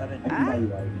breakfast natin. I can buy you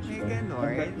water, Michiko. May ganon.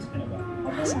 Nag-breakfast ka na ba?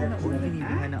 I'll buy you Sana breakfast all natin.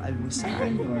 binibigyan ng almusal,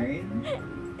 Lord.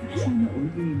 Sana all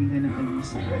binibigyan ng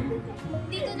almusal.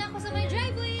 Dito na ako sa my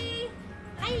driveway!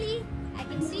 Kylie, I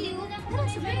can see you. Tara,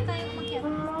 sabay na tayo umakyat.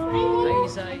 Hi,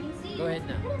 Isay. Go ahead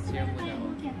na. Share mo na ako.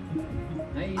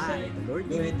 Hi, Isay. Lord,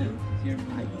 Go ahead na. Share mo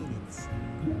na 5 ako. minutes.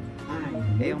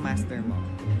 Eh, yung master mo,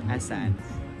 asan?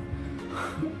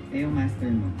 Yung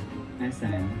master mo,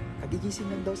 asan?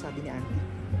 Nagigising lang daw, sabi ni Auntie.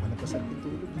 Mukhang napasarap yung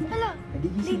tulog. Hala,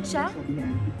 Nagigising late siya? lang daw, sabi ni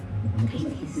Auntie. Mukhang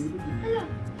napasarap yung tulog. Hala,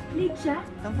 late siya?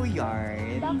 Tampo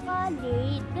yard. Baka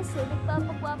late kasi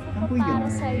nagpapagwapo pa Ako para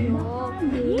yun. sa'yo.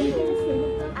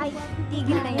 Ay,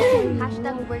 tigil na yan.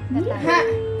 Hashtag work na tayo.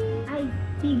 Ay,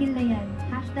 tigil na yan.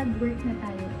 Hashtag work na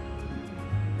tayo.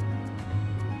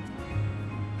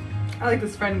 I like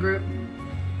this friend group.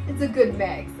 It's a good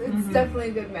mix. It's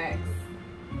definitely a good mix.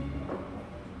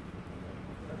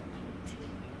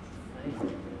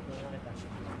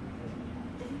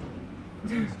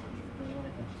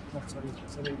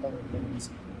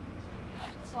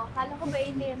 So, akala ko ba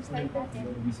 8 AM start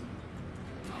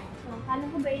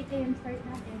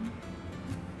natin?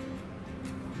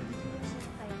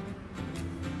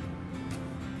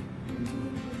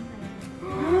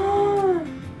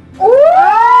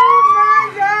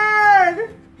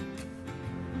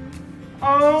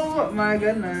 Oh my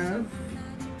goodness.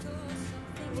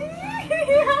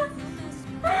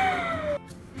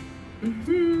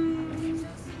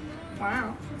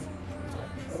 Wow.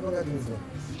 Ano ba gagawin ko?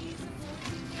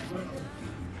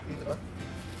 Dito ba?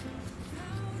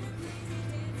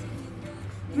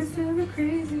 Mr. I'm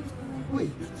crazy. Uy!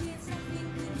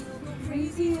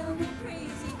 Crazy, I'm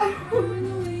crazy.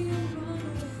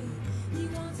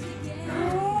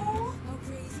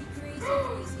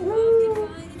 Ooh,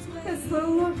 it's so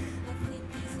look.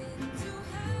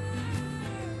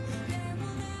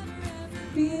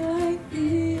 Be like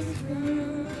this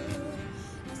girl.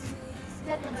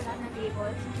 Set na ba lahat ng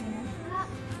table?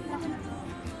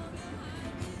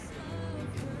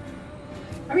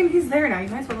 I mean, he's there now. You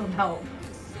might as well let him help.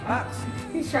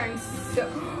 He's trying so.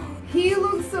 He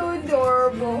looks so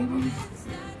adorable.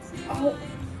 Oh.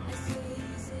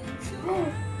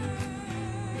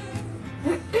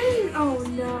 Oh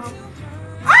no.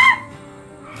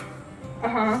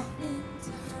 Uh-huh.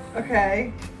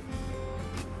 Okay.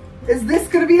 Is this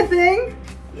gonna be a thing?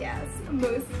 Yes,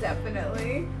 most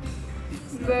definitely.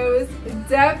 Most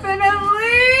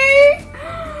definitely.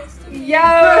 Yo.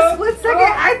 For a split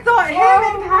second, I thought him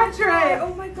and Patrick.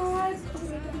 Oh my god.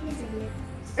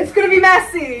 It's gonna be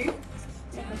messy.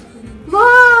 Look.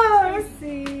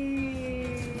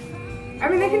 I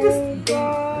mean, they can just date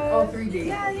all 3 days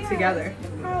together.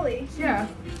 Probably. Yeah.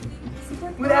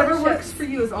 Whatever works for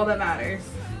you is all that matters.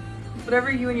 Whatever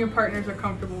you and your partners are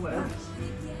comfortable with.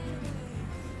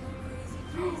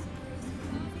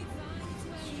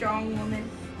 Strong woman.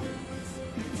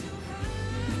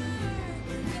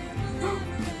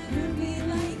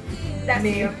 That's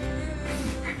me. you.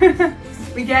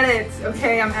 We get it.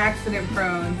 Okay, I'm accident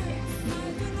prone.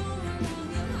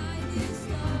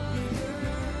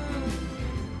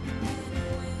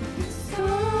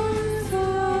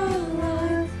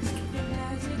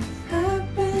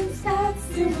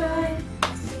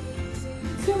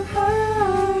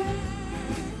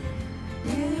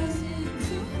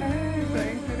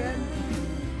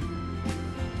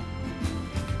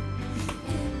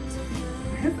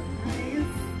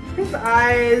 His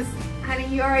eyes. Honey,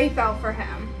 you already fell for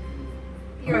him.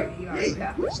 You already Hey,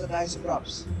 fell. where's na tayo sa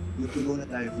props? Good to go na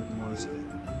tayo for tomorrow's event.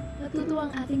 Natutuwa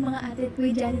ang ating mga ate at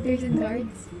kuya janitors and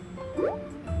guards.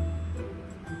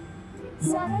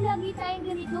 Sana lagi tayong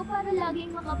ganito para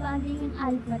laging makabanding ang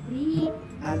Alpha 3.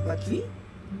 Alpha 3?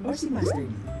 Or si Master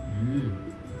Lee?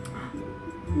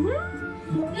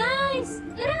 Guys!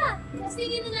 Tara!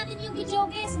 Pastingin na natin yung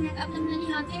videoke. Snack up naman na ni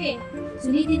Hunter eh.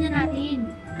 Sulitin na natin.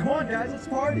 Come on guys, let's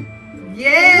party!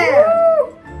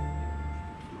 Yeah!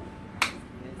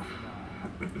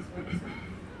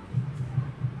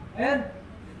 And,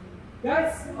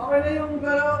 guys, okay na yung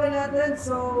karaoke natin,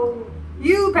 so...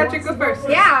 You, Patrick, go first.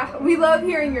 Yeah, we love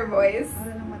hearing your voice.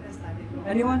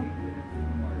 Anyone?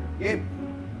 Game!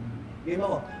 Game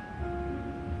ako.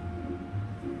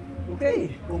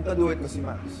 Okay, kung kaduet mo si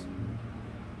Max.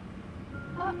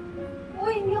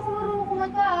 Uy, hindi ako marunong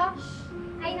kumanta ah.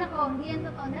 Ay nako, hindi yan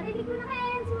totoo. Narinig ko na kaya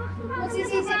yan si Max.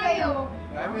 Magsisisi kayo.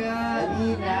 Kaya mo yan!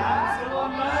 Nina!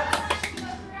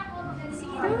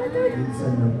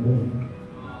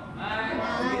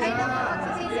 Ay nako,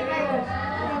 magsisisi kayo.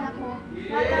 Ay nako.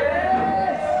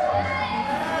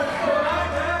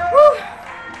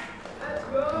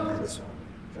 This one,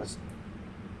 trust me.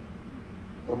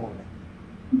 Ito muna.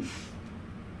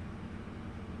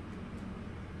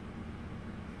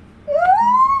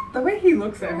 The way he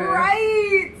looks at her.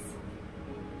 Right!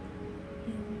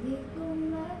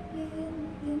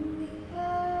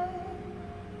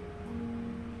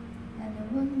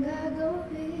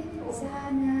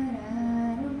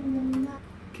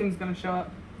 Kim's gonna show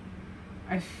up.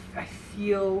 I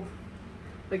feel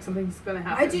like something's gonna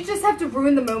happen. Why'd you just have to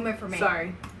ruin the moment for me?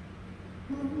 Sorry.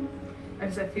 I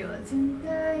feel it.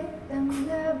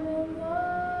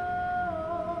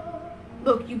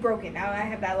 Look, you broke it. Now I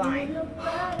have that line.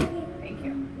 Thank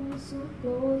you.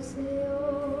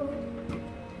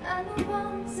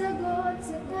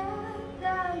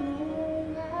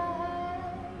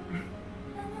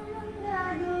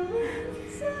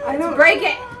 I don't break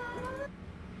it.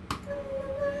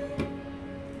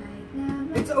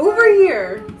 It's over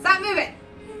here. Stop moving.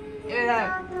 I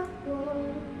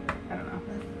don't know.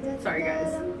 Sorry,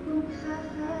 guys.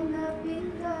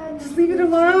 Just leave it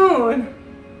alone.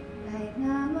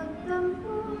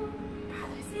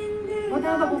 What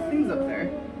now? The whole thing's up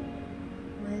there.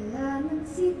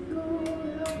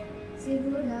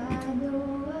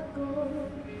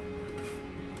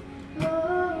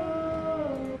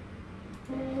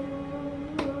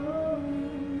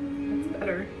 That's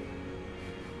better.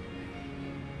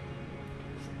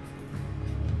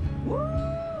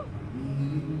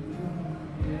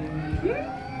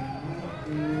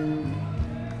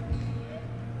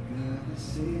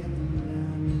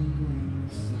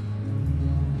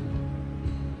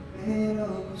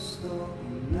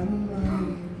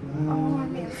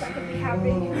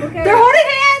 They're holding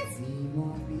hands!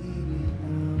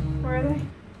 Where are they?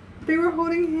 They were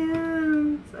holding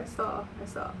hands. I saw.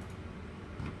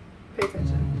 Pay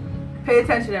attention. Pay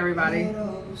attention, everybody.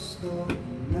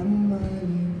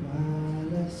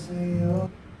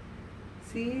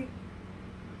 See?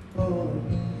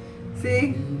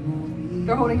 See?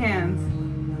 They're holding hands.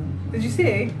 Did you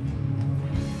see?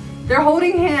 They're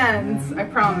holding hands, I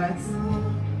promise.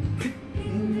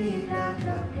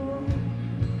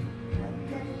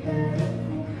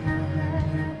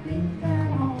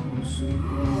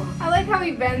 I like how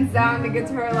he bends down to get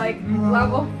to her like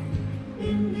level.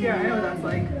 Yeah, I know what that's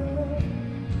like.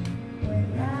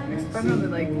 I know they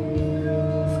like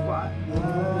squat. I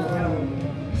don't know.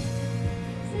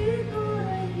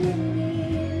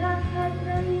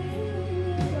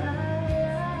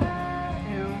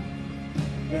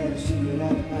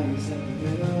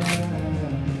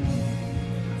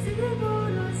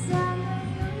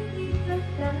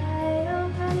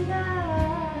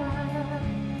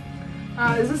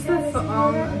 Is this the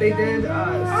they did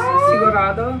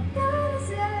Sigurado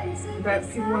that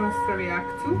people want us to react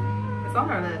to? It's on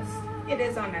our list. It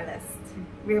is on our list.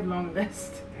 We have a long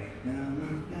list.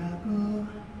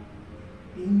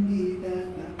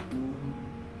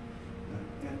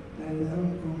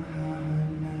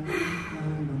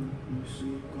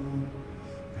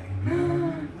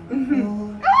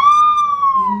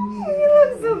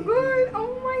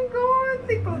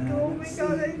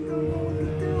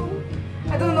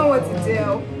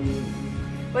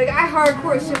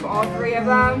 hardcore ship all three of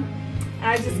them, and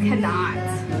I just cannot.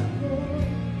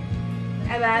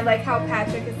 And then I like how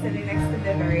Patrick is sitting next to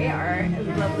Viveri, our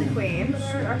lovely queen.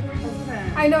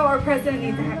 I know our president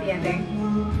needs a happy ending.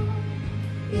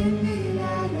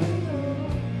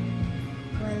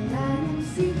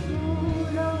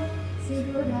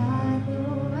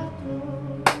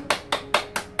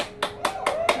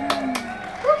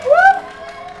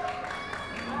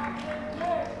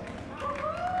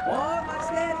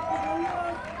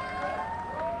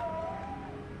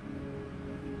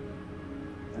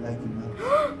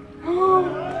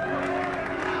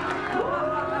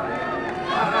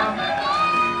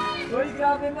 Sorry,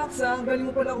 grabe Max ha. Ang galing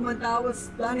mo pala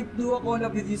kumantawas. Planet blue ako na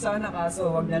video sana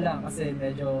kaso wag na lang kasi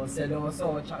medyo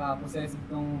seloso at saka possessive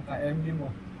tong ka-MB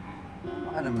mo.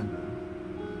 Baka naman.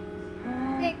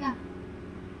 Teka.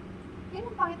 Kaya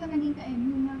nung pakita naging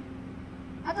ka-MB na?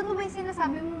 At ano ba yung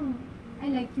sinasabi mo? I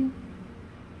like you.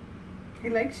 He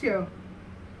likes you.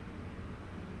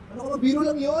 Ano ko, biro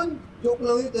lang yun. Joke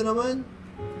lang ito naman.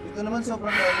 Ito naman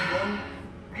sobrang galing doon.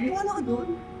 Ano ka doon?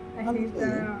 I hate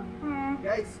that.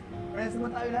 Guys, friends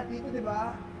naman tayo lahat dito, di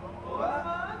ba? Diba?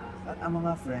 At ang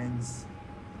mga friends,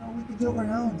 we can joke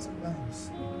around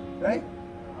sometimes. Right?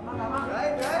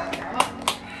 Right?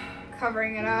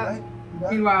 Covering it up. Right?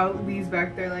 Meanwhile, Lee's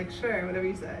back there like, sure, whatever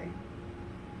you say.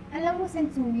 Alam mo,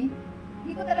 Sensui,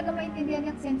 hindi ko talaga maintindihan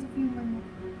yung sense of humor mo.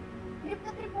 Trip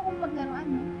na trip akong maglaruan,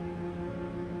 no?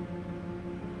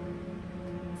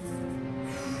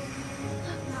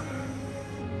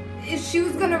 She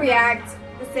was gonna react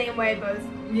the same way, both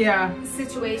Yeah.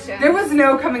 situations. There was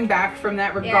no coming back from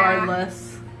that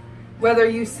regardless. Whether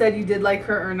you said you did like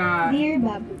her or not. Dear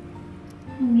Babu,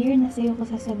 ang weird na sa'yo ko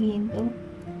sasabihin to.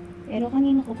 Pero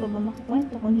kanina ko pa ba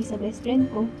makukwento kung di sa best friend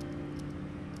ko?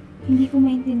 Hindi ko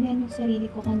maintindihan yung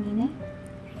sarili ko kanina.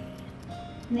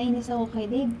 Nainis ako kay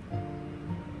Dave.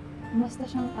 Basta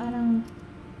siyang parang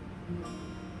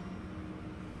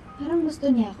gusto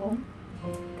niya ako.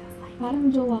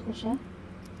 Parang jowa ko siya.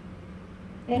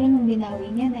 Pero nung binawi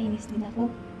niya, nainis din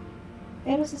ako.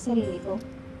 Pero sa sarili ko.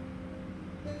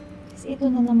 Kasi ito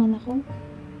na naman ako.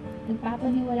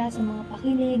 Nagpapaniwala sa mga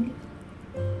pakilig.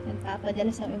 Nagpapadala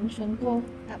sa emosyon ko.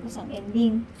 Tapos ang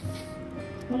ending,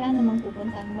 wala namang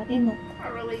pupuntang matino. I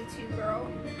relate to you, girl.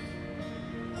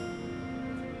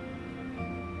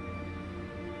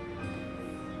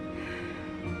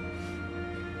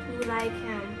 You like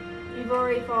him. You've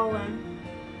already fallen.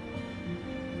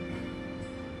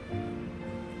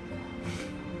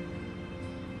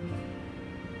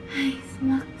 Ay,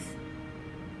 Max.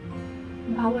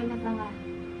 Bawal na tanga.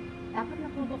 Dapat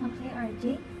natuto ka kay RJ.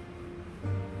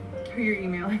 Who you're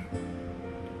emailing?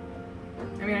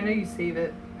 I mean, I know you save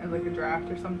it as like a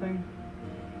draft or something.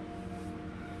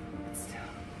 But still.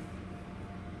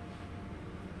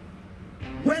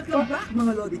 Welcome back,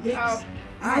 mga Lodi Cakes. Oh,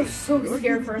 I was so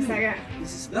scared for a second.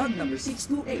 This is vlog number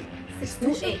 628. A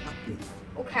special update.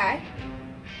 Okay.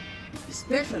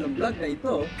 Special ang vlog na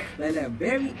ito dahil ang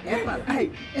very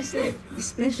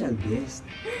special guest.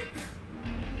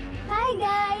 Hi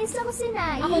guys! Ako si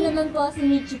Nai. Ako naman po si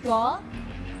Michiko.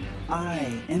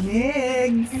 I am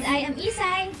Eggs. And I am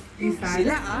Isay.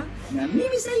 Sila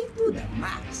namimisay to the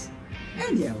max.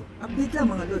 Anyhow, update lang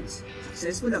mga Lods.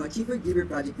 Successful ang Achiever Giver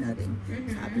project natin.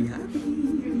 Happy.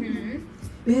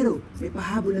 Pero may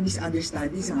pahabol na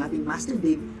misunderstanding sa ating Master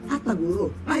Dave at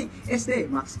Taguro.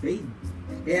 Max Payne.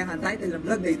 Kaya ang title ng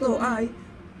vlog na ito ay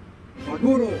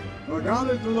Taguro,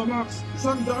 magalit na Max,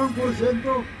 100%.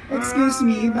 Excuse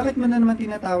me, bakit mo na naman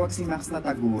tinatawag si Max na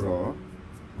Taguro?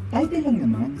 Title lang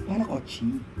naman, para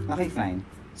Kochi. Okay, fine.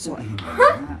 So, ayun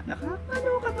na.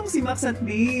 Nakakaloka tong si Max at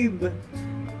Dave.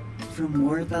 From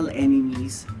mortal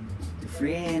enemies to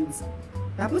friends.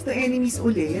 Tapos to enemies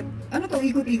ulit. Ano to,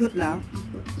 ikot-ikot lang?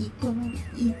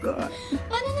 Ikot.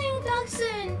 Paano na yung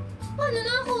Dachshund? Paano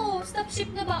na ako? Stop ship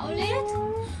na ba ulit?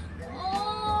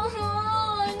 Oh,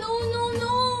 no.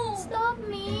 Stop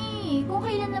me! Kung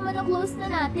kailan naman na-close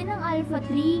na natin ang Alpha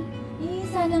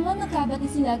 3. Sana nga magkabati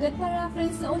sila agad para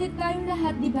friends na ulit tayong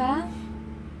lahat, di ba?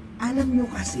 alam nyo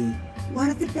kasi,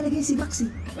 waratik talaga yung si Max eh.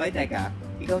 Oy, teka.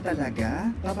 Ikaw talaga?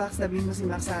 Babackstabin mo si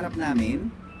Max sa harap namin?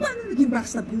 Paano naging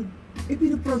backstab yun?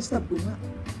 Pinaprodstab ko nga.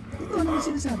 Ito ano yung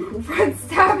sinasabi ko?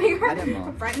 Friend-stabbing her. Alam mo,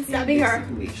 Friend-stabbing in her.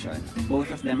 this situation, both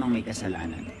of them ang may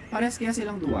kasalanan. Pares kaya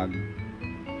silang duwag.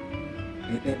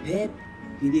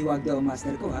 Hindi wag daw ang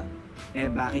master ko ha.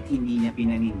 Bakit hindi niya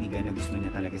pinanindigan na gusto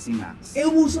niya talaga si Max?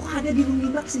 Umusok agad din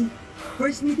ni Max eh.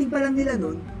 First meeting pa lang nila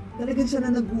nun, talagang siya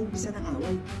na nag-uumpisa ng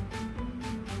away.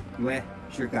 Weh,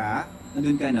 sure ka?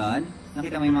 Nandun ka nun?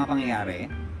 Nakita mo yung mga pangyayari?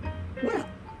 Wala.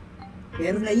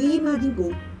 Pero nai-imagine ko,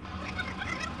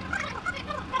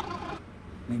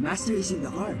 My master is in the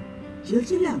car. Chill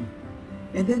lang.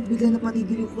 And then, bigla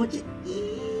napatigil yung kotse.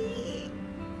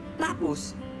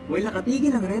 Tapos, while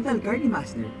nakatigil ang rental car ni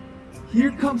master,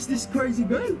 here comes this crazy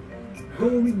girl.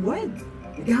 Going wild.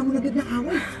 Naghamon agad ng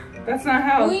away. That's not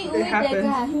how Uy, it happened.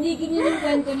 teka. Hindi ganyan yung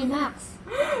kwento ni Max.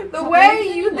 The way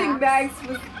you think Max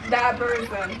was that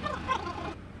person.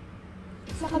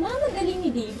 Sa kamamagaling ni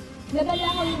Dave, nabala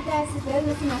ko yung tricycle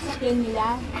na sinasakyan nila.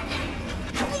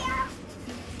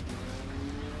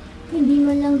 Hindi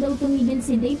man lang daw tumigil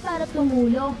si Dave para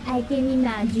tumulong. I can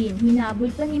imagine.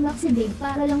 Hinabol pa ni Max si Dave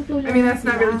para lang tulungan I mean, that's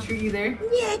not sila. really true either.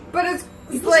 But it's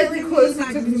slightly closer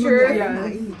to the truth.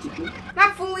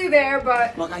 Not fully there,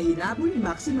 but... Baka hinabol ni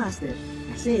Max si master.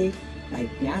 Kasi,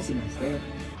 type niya si master.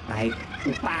 Type,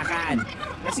 upakan.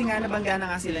 Kasi nga nabangga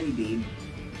na nga sila ni Dave.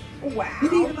 Wow.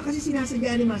 Hindi naman kasi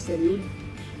sinasadya ni master yun.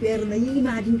 Pero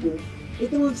nai-imagine ko,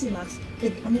 ito nga si Max,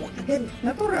 nag-amok agad.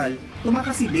 Natural.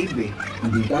 Tumakas si Dave eh.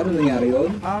 Hindi ka, ano nangyari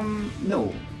yun? No.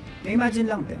 Na-imagine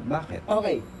lang din. Bakit?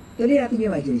 Okay, tuloy natin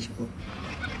yung imagination ko.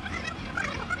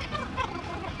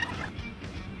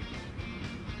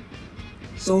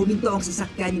 So, ginto ang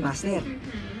sasakyan ni Master.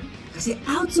 Kasi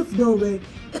out of nowhere,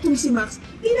 itong si Max,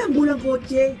 tinambol ang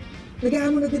kotse.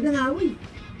 Nag-aamon agad ng away.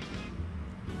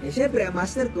 Eh syempre, ang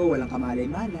Master ko, walang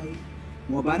kamalay-malay.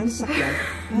 Bumaba ng sasakyan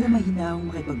para mahinaong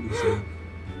makipag-usap.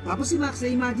 Tapos si Max,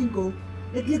 na-imagine ko,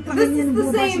 naglit pa This kanya is ng the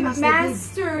bumaba si same Master.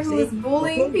 master who was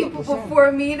bullying people before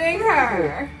meeting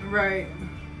her. Right.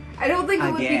 I don't think it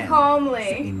would be Again, calmly.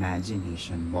 sa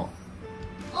imagination mo.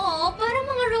 Oo, parang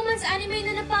mga romance anime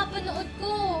na napapanood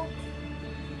ko.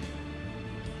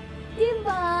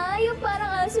 Diba? Yung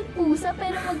parang aso pusa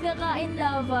pero magkakain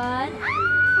laban.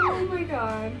 Oh my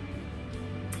god.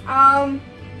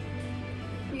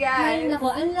 Yeah. Ay,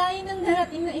 nako, ang layo ng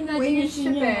darating na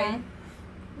imagination niyo, ha?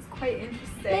 It's quite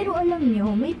interesting. Pero alam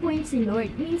nyo, may point si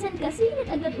Lord. Minsan kasi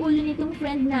agad ulo nitong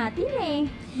friend natin eh.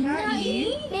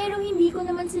 Pero hindi ko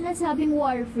naman sinasabing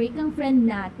war freak ang friend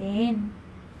natin.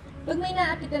 Pag may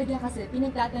naapit talaga kasi,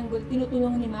 pinagtatanggol,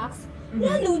 tinutulungan ni Max,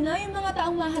 lalo na yung mga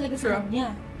taong mahalaga sa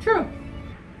kanya. True.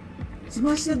 Si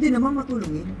Master din naman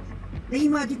matulungin.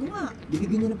 Na-imagine ko nga,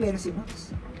 binigyan niya ng pera si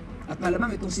Max. At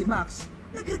malamang itong si Max,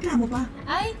 nagreklamo pa.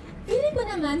 Ay, feeling ko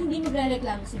naman hindi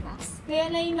magre-reklamo si Max.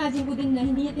 Kaya na-imagine ko din na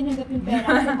hindi niya tinanggap yung pera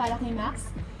kasi para kay Max,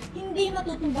 hindi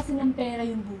matutumbasin ng pera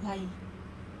yung buhay.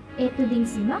 Eto din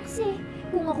si Max eh.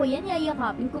 Kung ako yan,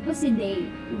 yayakapin ko pa si Dave.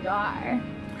 Rar.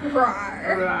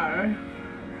 Rar.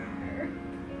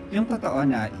 Yung totoo,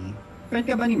 Nai, friend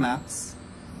ka ba ni Max?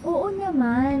 Oo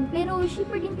naman, pero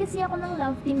shipper din kasi ako ng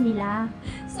love team nila.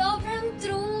 Sobrang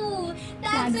true!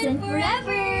 Tags and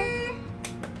forever!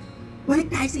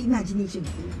 Balik tayo sa imagination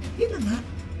ko. Yun na nga.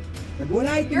 Nagwala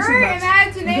itong Your si Max.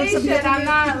 imagination, I'm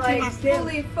not like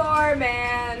fully for,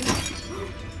 man.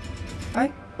 Ay,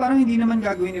 parang hindi naman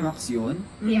gagawin ni Max yun.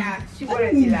 Yeah, she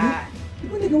wouldn't do that. Di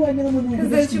ba nagawa niya naman yung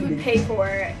Because then she would pay for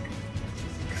it.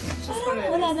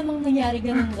 Wala namang nangyari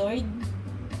ganun, Lord.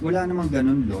 Wala namang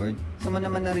ganun, Lord. Saan mo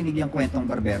naman narinig yung kwentong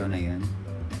barbero na yan?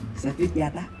 Sa tweet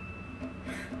yata.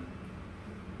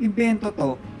 Invento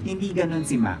to, hindi ganun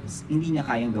si Max. Hindi niya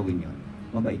kayang gawin yun.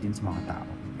 Mabait yun sa mga tao.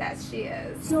 That she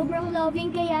is. Sobrang loving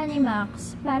kaya ni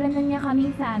Max. Para na niya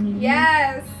kaming family.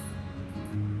 Yes!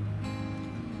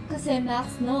 Kasi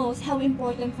Max knows how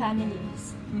important family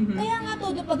is. Kaya nga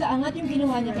todo pag-aangat yung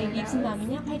ginawa niya kay Dave sa mami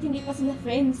niya kahit hindi pa sila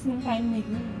friends nung time na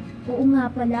yun. Oo nga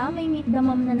pala, may meet the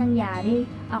mom na nangyari.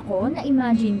 Ako,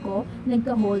 na-imagine ko,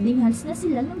 nagka-holding hands na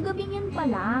sila nung gabing yun pa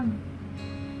lang.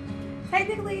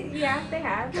 Technically, yeah, they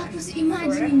have. Tapos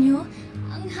imagine nyo,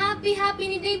 ang happy-happy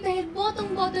ni Dave dahil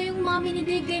botong-boto yung mommy ni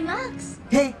Dave kay Max.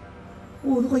 He!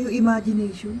 Puro kayo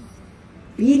imagination.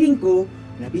 Feeling ko,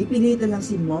 napipilitan lang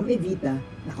si Mom Evita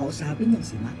na kausapin niya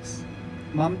si Max.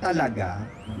 Mom talaga?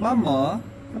 Mom mo?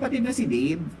 Kapatid na si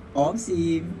Dave? Oo,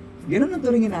 Sim. Ganun ang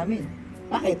turingin namin.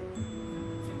 Bakit?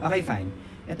 Okay, fine.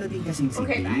 Ito din kasing si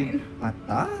Okay, Dave.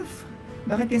 Pataf.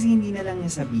 Bakit kasi hindi na lang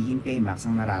niya sabihin kay Max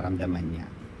ang nararamdaman niya?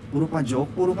 Puro pa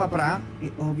joke, puro pa prank.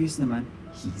 Eh, obvious naman,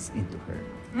 he's into her.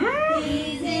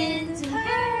 He's into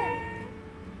her.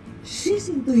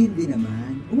 She's into hindi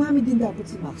naman. Umamin din dapat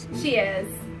si Max. She is.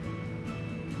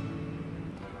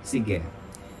 Sige.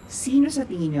 Sino sa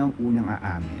tingin niyo ang unang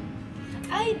aamin?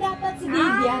 Ay, dapat si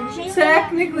Dave yan. Siya yung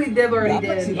Technically, Dave already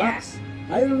Dapat did. si Max.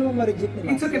 Ayaw naman ma-reject ni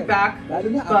Max. He took it back, Lalo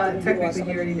na but after technically ginawa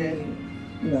he already sa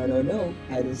did. No.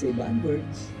 I don't say bad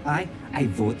words. I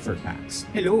vote for Max.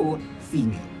 Hello,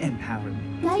 female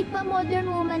empowerment. Kahit pa modern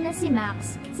woman na si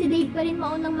Max, si Dave pa rin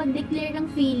maunang mag-declare ng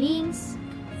feelings.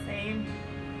 Same.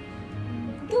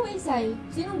 Ikaw, Isay,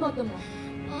 sinong boto mo?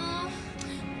 Oh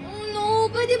no,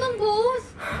 pwede bang both?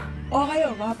 O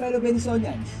kayo, mga fellow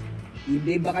Venezuelans, Team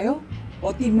Dave ba kayo?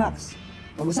 O Team Max?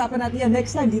 Pag-usapan natin yan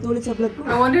next time dito ulit sa vlog ko.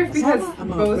 I wonder if because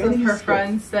both of her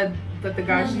friends said that the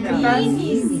guy should confess,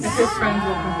 if his friends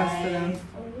will confess to them.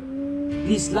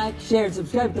 Please like, share, and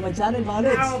subscribe to my channel, mga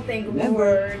lods. I don't think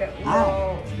Lord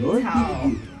will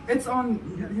tell. It's on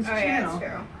his channel. Yeah, it's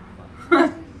true.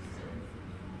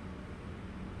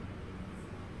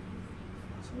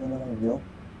 Sino na lang vlog?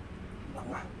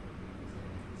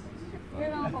 Oh,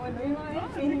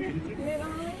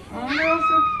 they're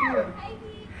so cute.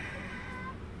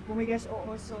 Oh my gosh,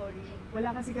 oo, sorry.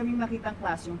 Wala kasi kaming nakitang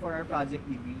classroom for our project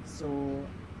TV. So,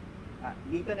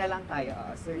 dito na lang tayo.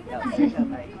 Circle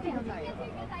tayo. Dito tayo.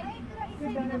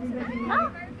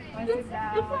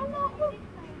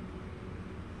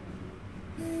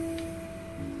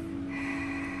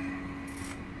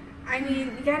 I mean,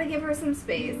 you gotta give her some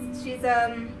space. She's,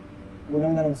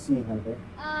 Kulang na lang si Hunter.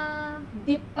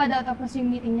 Deep pa daw tapos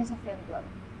yung meeting niya sa film club.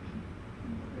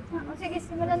 Sige,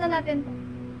 simulan na natin to.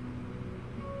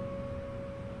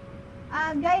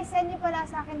 Guys, send niyo pala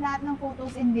sa akin lahat ng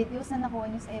photos and videos na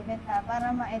nakuha niyo sa event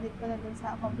para ma-edit ko na dun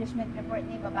sa accomplishment report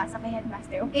niya ibabasa kay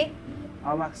headmaster, okay?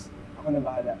 Max, ako na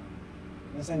bahala.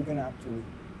 Nasend ko na actually.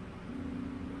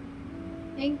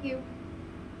 Thank you.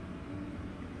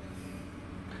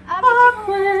 Awkward!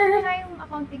 Ito yung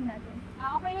accounting natin.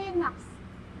 Okay na yun, Max.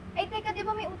 Ay, teka, di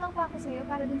ba may utang pa ako sa'yo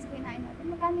para dun sa kinain natin?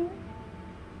 Magkano yun?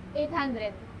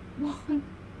 800.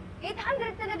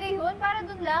 800 talaga yun? Para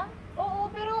dun lang? Oo,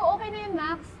 pero okay na yun,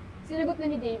 Max. Sinagot na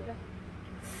ni Dave.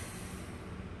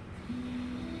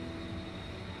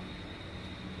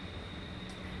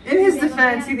 In his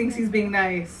defense, he thinks he's being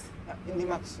nice. Hindi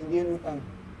Max, hindi yun utang.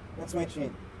 That's my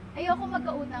treat. Ayoko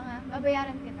magkautang ha.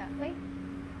 Babayaran kita, okay?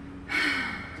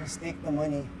 Just take the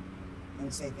money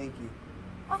and say thank you.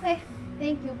 Okay,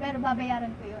 thank you. Pero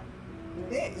babayaran ko yun.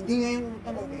 Hindi ngayon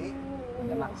utang, okay?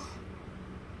 Hindi, Max.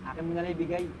 Akin mo na lang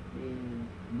ibigay.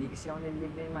 Hindi kasi ako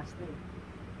nililibre yung master.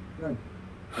 Good.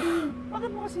 Bakit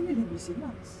mo kasi nililibre si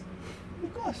Max?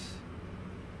 Because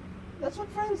that's what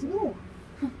friends do.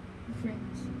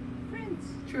 Friends. Friends.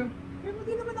 True. Pero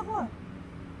hindi naman ako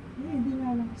hindi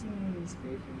nga lang kasi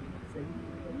special.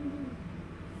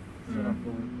 Sarap po.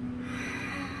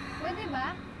 Pwede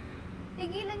ba?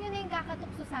 Tigilan nyo na yung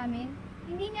kakatukso sa amin.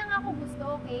 Hindi niya nga ako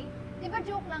gusto, okay? Di ba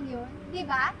joke lang yun? Di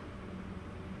ba?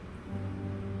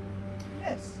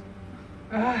 Yes.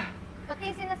 Pati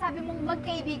yung sinasabi mong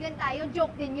magkaibigan tayo,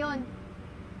 joke din yun.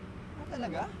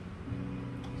 Talaga?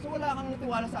 So wala kang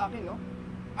natiwala sa akin, no?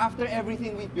 After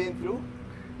everything we've been through,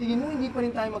 tingin mo hindi pa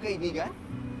rin tayo magkaibigan?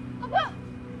 Aba!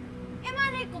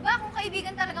 Malay ko ba kung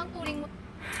kaibigan talagang turing mo?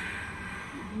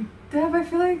 Deb, I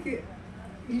feel like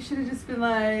you should have just been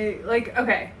like,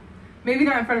 okay, maybe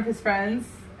not in front of his friends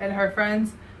and her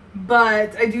friends,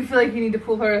 but I do feel like you need to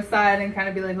pull her aside and kind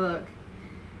of be like, look,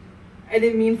 I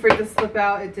didn't mean for it to slip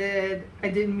out. It did. I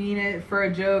didn't mean it for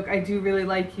a joke. I do really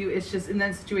like you. It's just in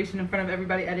that situation in front of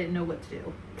everybody, I didn't know what to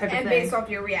do. And based off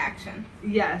your reaction.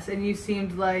 Yes, and you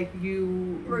seemed like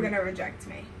you were gonna reject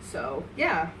me. So,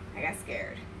 yeah. I got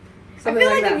scared. Something I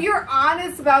feel like that. if you're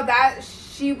honest about that,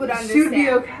 she would understand. She would be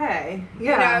okay.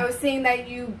 Yeah. You know, saying that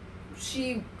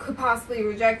she could possibly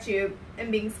reject you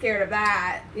and being scared of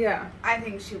that. Yeah. I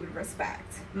think she would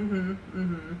respect.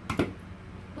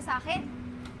 Sa akin,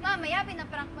 mamaya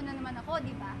pinaprank mo na naman ako,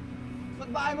 di ba? Ba't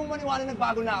ba ayaw mong maniwala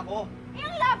nagbago na ako? Eh,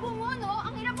 ang labo mo, no?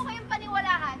 Ang hirap mo kayong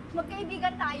paniwalaan.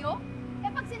 Magkaibigan tayo? Eh,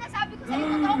 pag sinasabi ko sa'yo,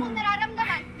 totoo kong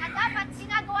nararamdaman na dapat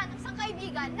ginagawa ng isang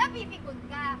kaibigan, napipikon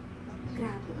ka.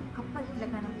 Grabe, ang kapal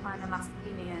talaga ng Panamax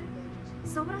na yan.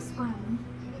 Sobrang spammy.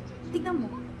 Tignan mo,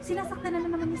 sinasaktan na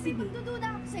naman niya si Dave.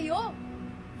 Magdududa ako sa'yo.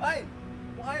 Ay,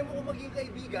 kung ayaw mo kong maging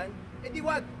kaibigan, edi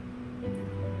wag.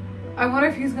 I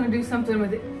wonder if he's gonna do something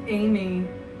with Amy,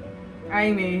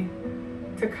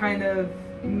 to kind of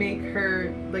make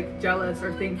her like jealous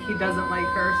or think he doesn't like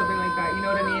her or something like that. You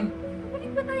know what I mean?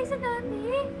 Balik ba tayo sa dati?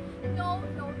 No,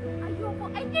 ayoko.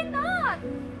 I cannot.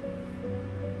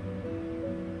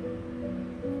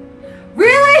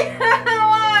 Really?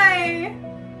 Why?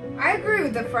 I agree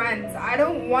with the friends. I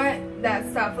don't want that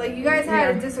stuff. Like, you guys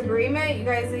had a disagreement. You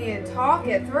guys need to talk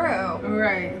it through.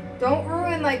 Right. Don't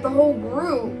ruin, like, the whole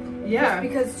group. Yeah. Just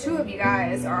because two of you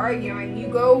guys are arguing. You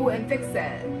go and fix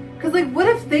it. Because, like, what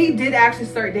if they did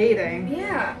actually start dating?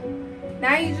 Yeah.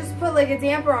 Now you just put, like, a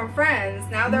damper on friends.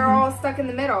 Now they're all stuck in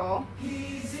the middle.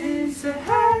 She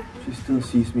still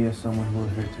sees me as someone who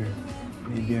will hurt her.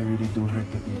 Maybe I really do hurt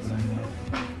the people I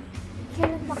love.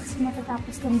 Kailan ba kasi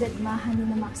matatapos ng deadmahan ni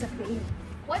na Max at Dave?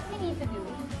 What we need to do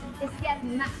is get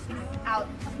Max out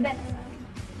of bed.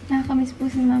 Nakakamiss po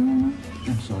si Mama, no?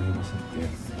 I'm sorry, wasn't there.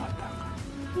 Bata ka.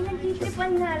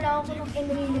 Pinagtitripan nga lang ako ng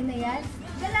Enrile na yan.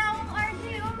 Dala akong RJ,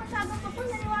 oh. Masyadong kapag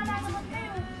naniwala naman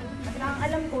kayo. At ang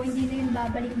alam ko, hindi na yun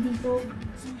babalik dito.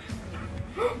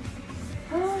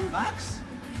 Max?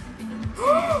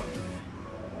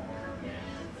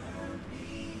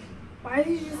 Why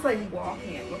did you just like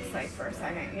walking, it looks like, for a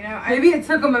second, you know? Maybe it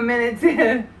took him a minute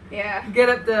to yeah. get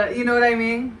up the, you know what I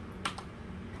mean?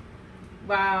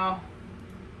 Wow.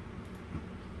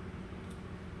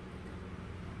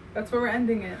 That's where we're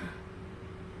ending it.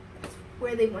 That's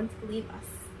where they want to leave us.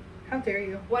 How dare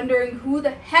you? Wondering who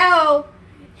the hell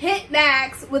hit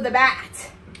Max with a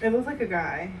bat. It looks like a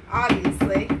guy.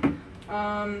 Obviously.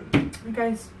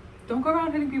 Guys, don't go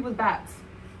around hitting people with bats.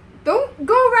 Don't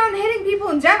go around hitting people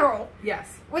in general.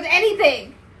 Yes. With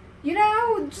anything. You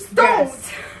know, just don't.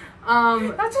 Yes.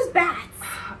 Not just bats.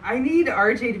 I need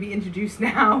RJ to be introduced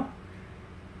now.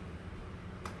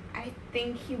 I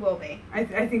think he will be. I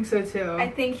think so too. I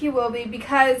think he will be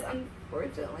because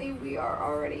unfortunately we are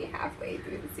already halfway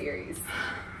through the series.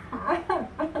 Like,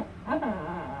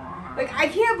 I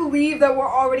can't believe that we're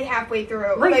already halfway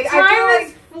through. Like I feel time like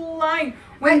is flying.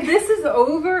 When this is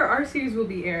over, our series will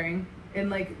be airing in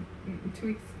like 2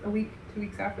 weeks, a week, 2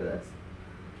 weeks after this.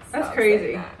 That's Stop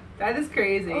crazy. saying That is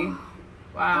crazy. Oh,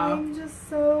 wow. I'm just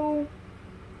so...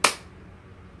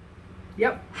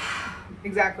 Yep.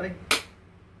 Exactly.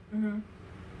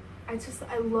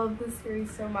 I love this series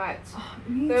so much.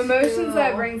 Me The emotions too.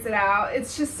 that brings it out.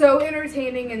 It's just so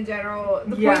entertaining in general.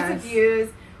 The Yes. points of views,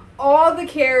 all the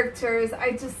characters.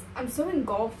 I'm so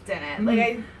engulfed in it.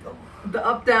 Like the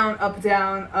up, down,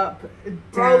 down.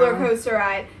 roller coaster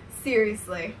ride.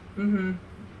 Seriously. I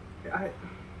like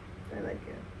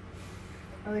it.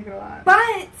 I like it a lot.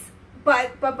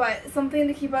 But something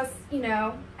to keep us, you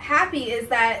know, happy is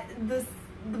that the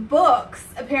books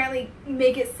apparently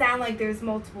make it sound like there's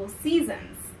multiple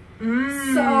seasons.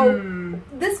 So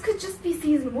this could just be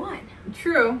season 1.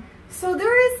 True. So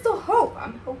there is still hope.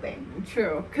 I'm hoping.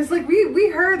 True. Because like we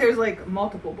heard there's like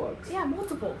multiple books. Yeah,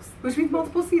 multiples. Which means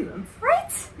multiple seasons.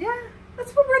 Right? Yeah.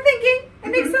 That's what we're thinking.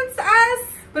 It makes sense to us.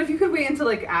 But if you could wait until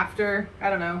like after, I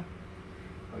don't know,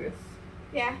 August.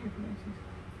 Yeah.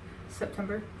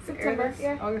 September. September,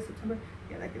 yeah. August, September.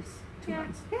 Yeah, that gives 2 Yeah.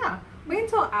 months. Yeah. Wait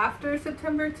until after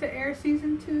September to air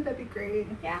season 2. That'd be great.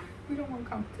 Yeah. We don't want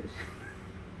competition.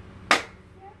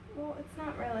 Well, it's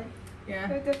not really. Yeah.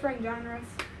 They're different genres.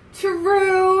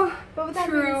 True. But with that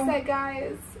being said,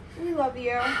 guys, we love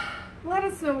you. Let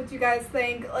us know what you guys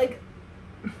think. Like,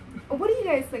 what do you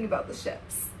guys think about the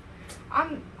ships?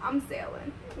 I'm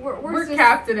sailing. We're just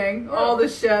captaining all the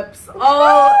ships.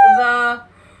 All the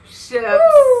ships.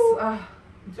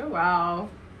 Wow.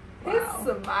 His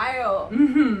smile.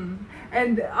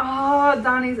 And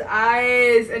Donnie's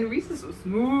eyes, and Reese is so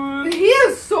smooth. He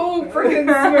is so freaking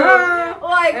smooth.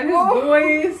 Like, and his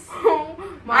voice.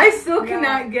 I still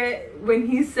cannot get when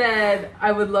he said,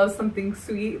 "I would love something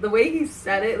sweet." The way he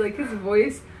said it, like his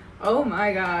voice. Oh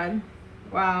my god.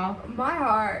 Wow. My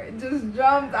heart just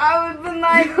jumped. I would have been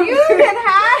like, you can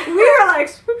have. We were like,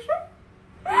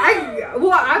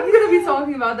 I'm gonna be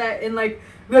talking about that in like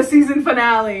the season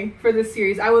finale for this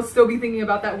series. I will still be thinking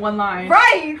about that one line.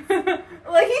 Right.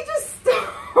 Like he just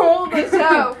stole the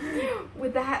show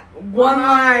with that one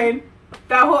line.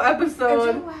 That whole episode.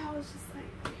 And Joao was just like,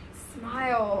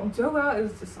 smile. Joao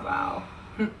is just wow.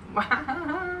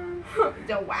 Wow.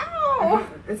 Joao.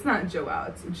 It's not Joao.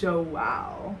 It's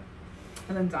Joao.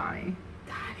 And then Donnie.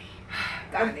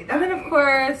 Donnie. And then of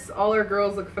course all our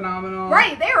girls look phenomenal.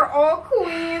 Right, they are all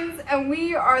queens and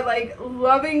we are like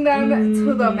loving them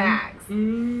to the max.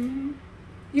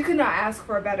 You could not ask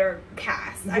for a better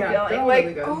cast. I feel like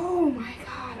really good. Oh my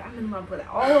god, I'm in love with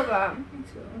all of them. Me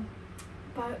too.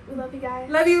 But we love you guys.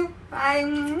 Love you. Bye.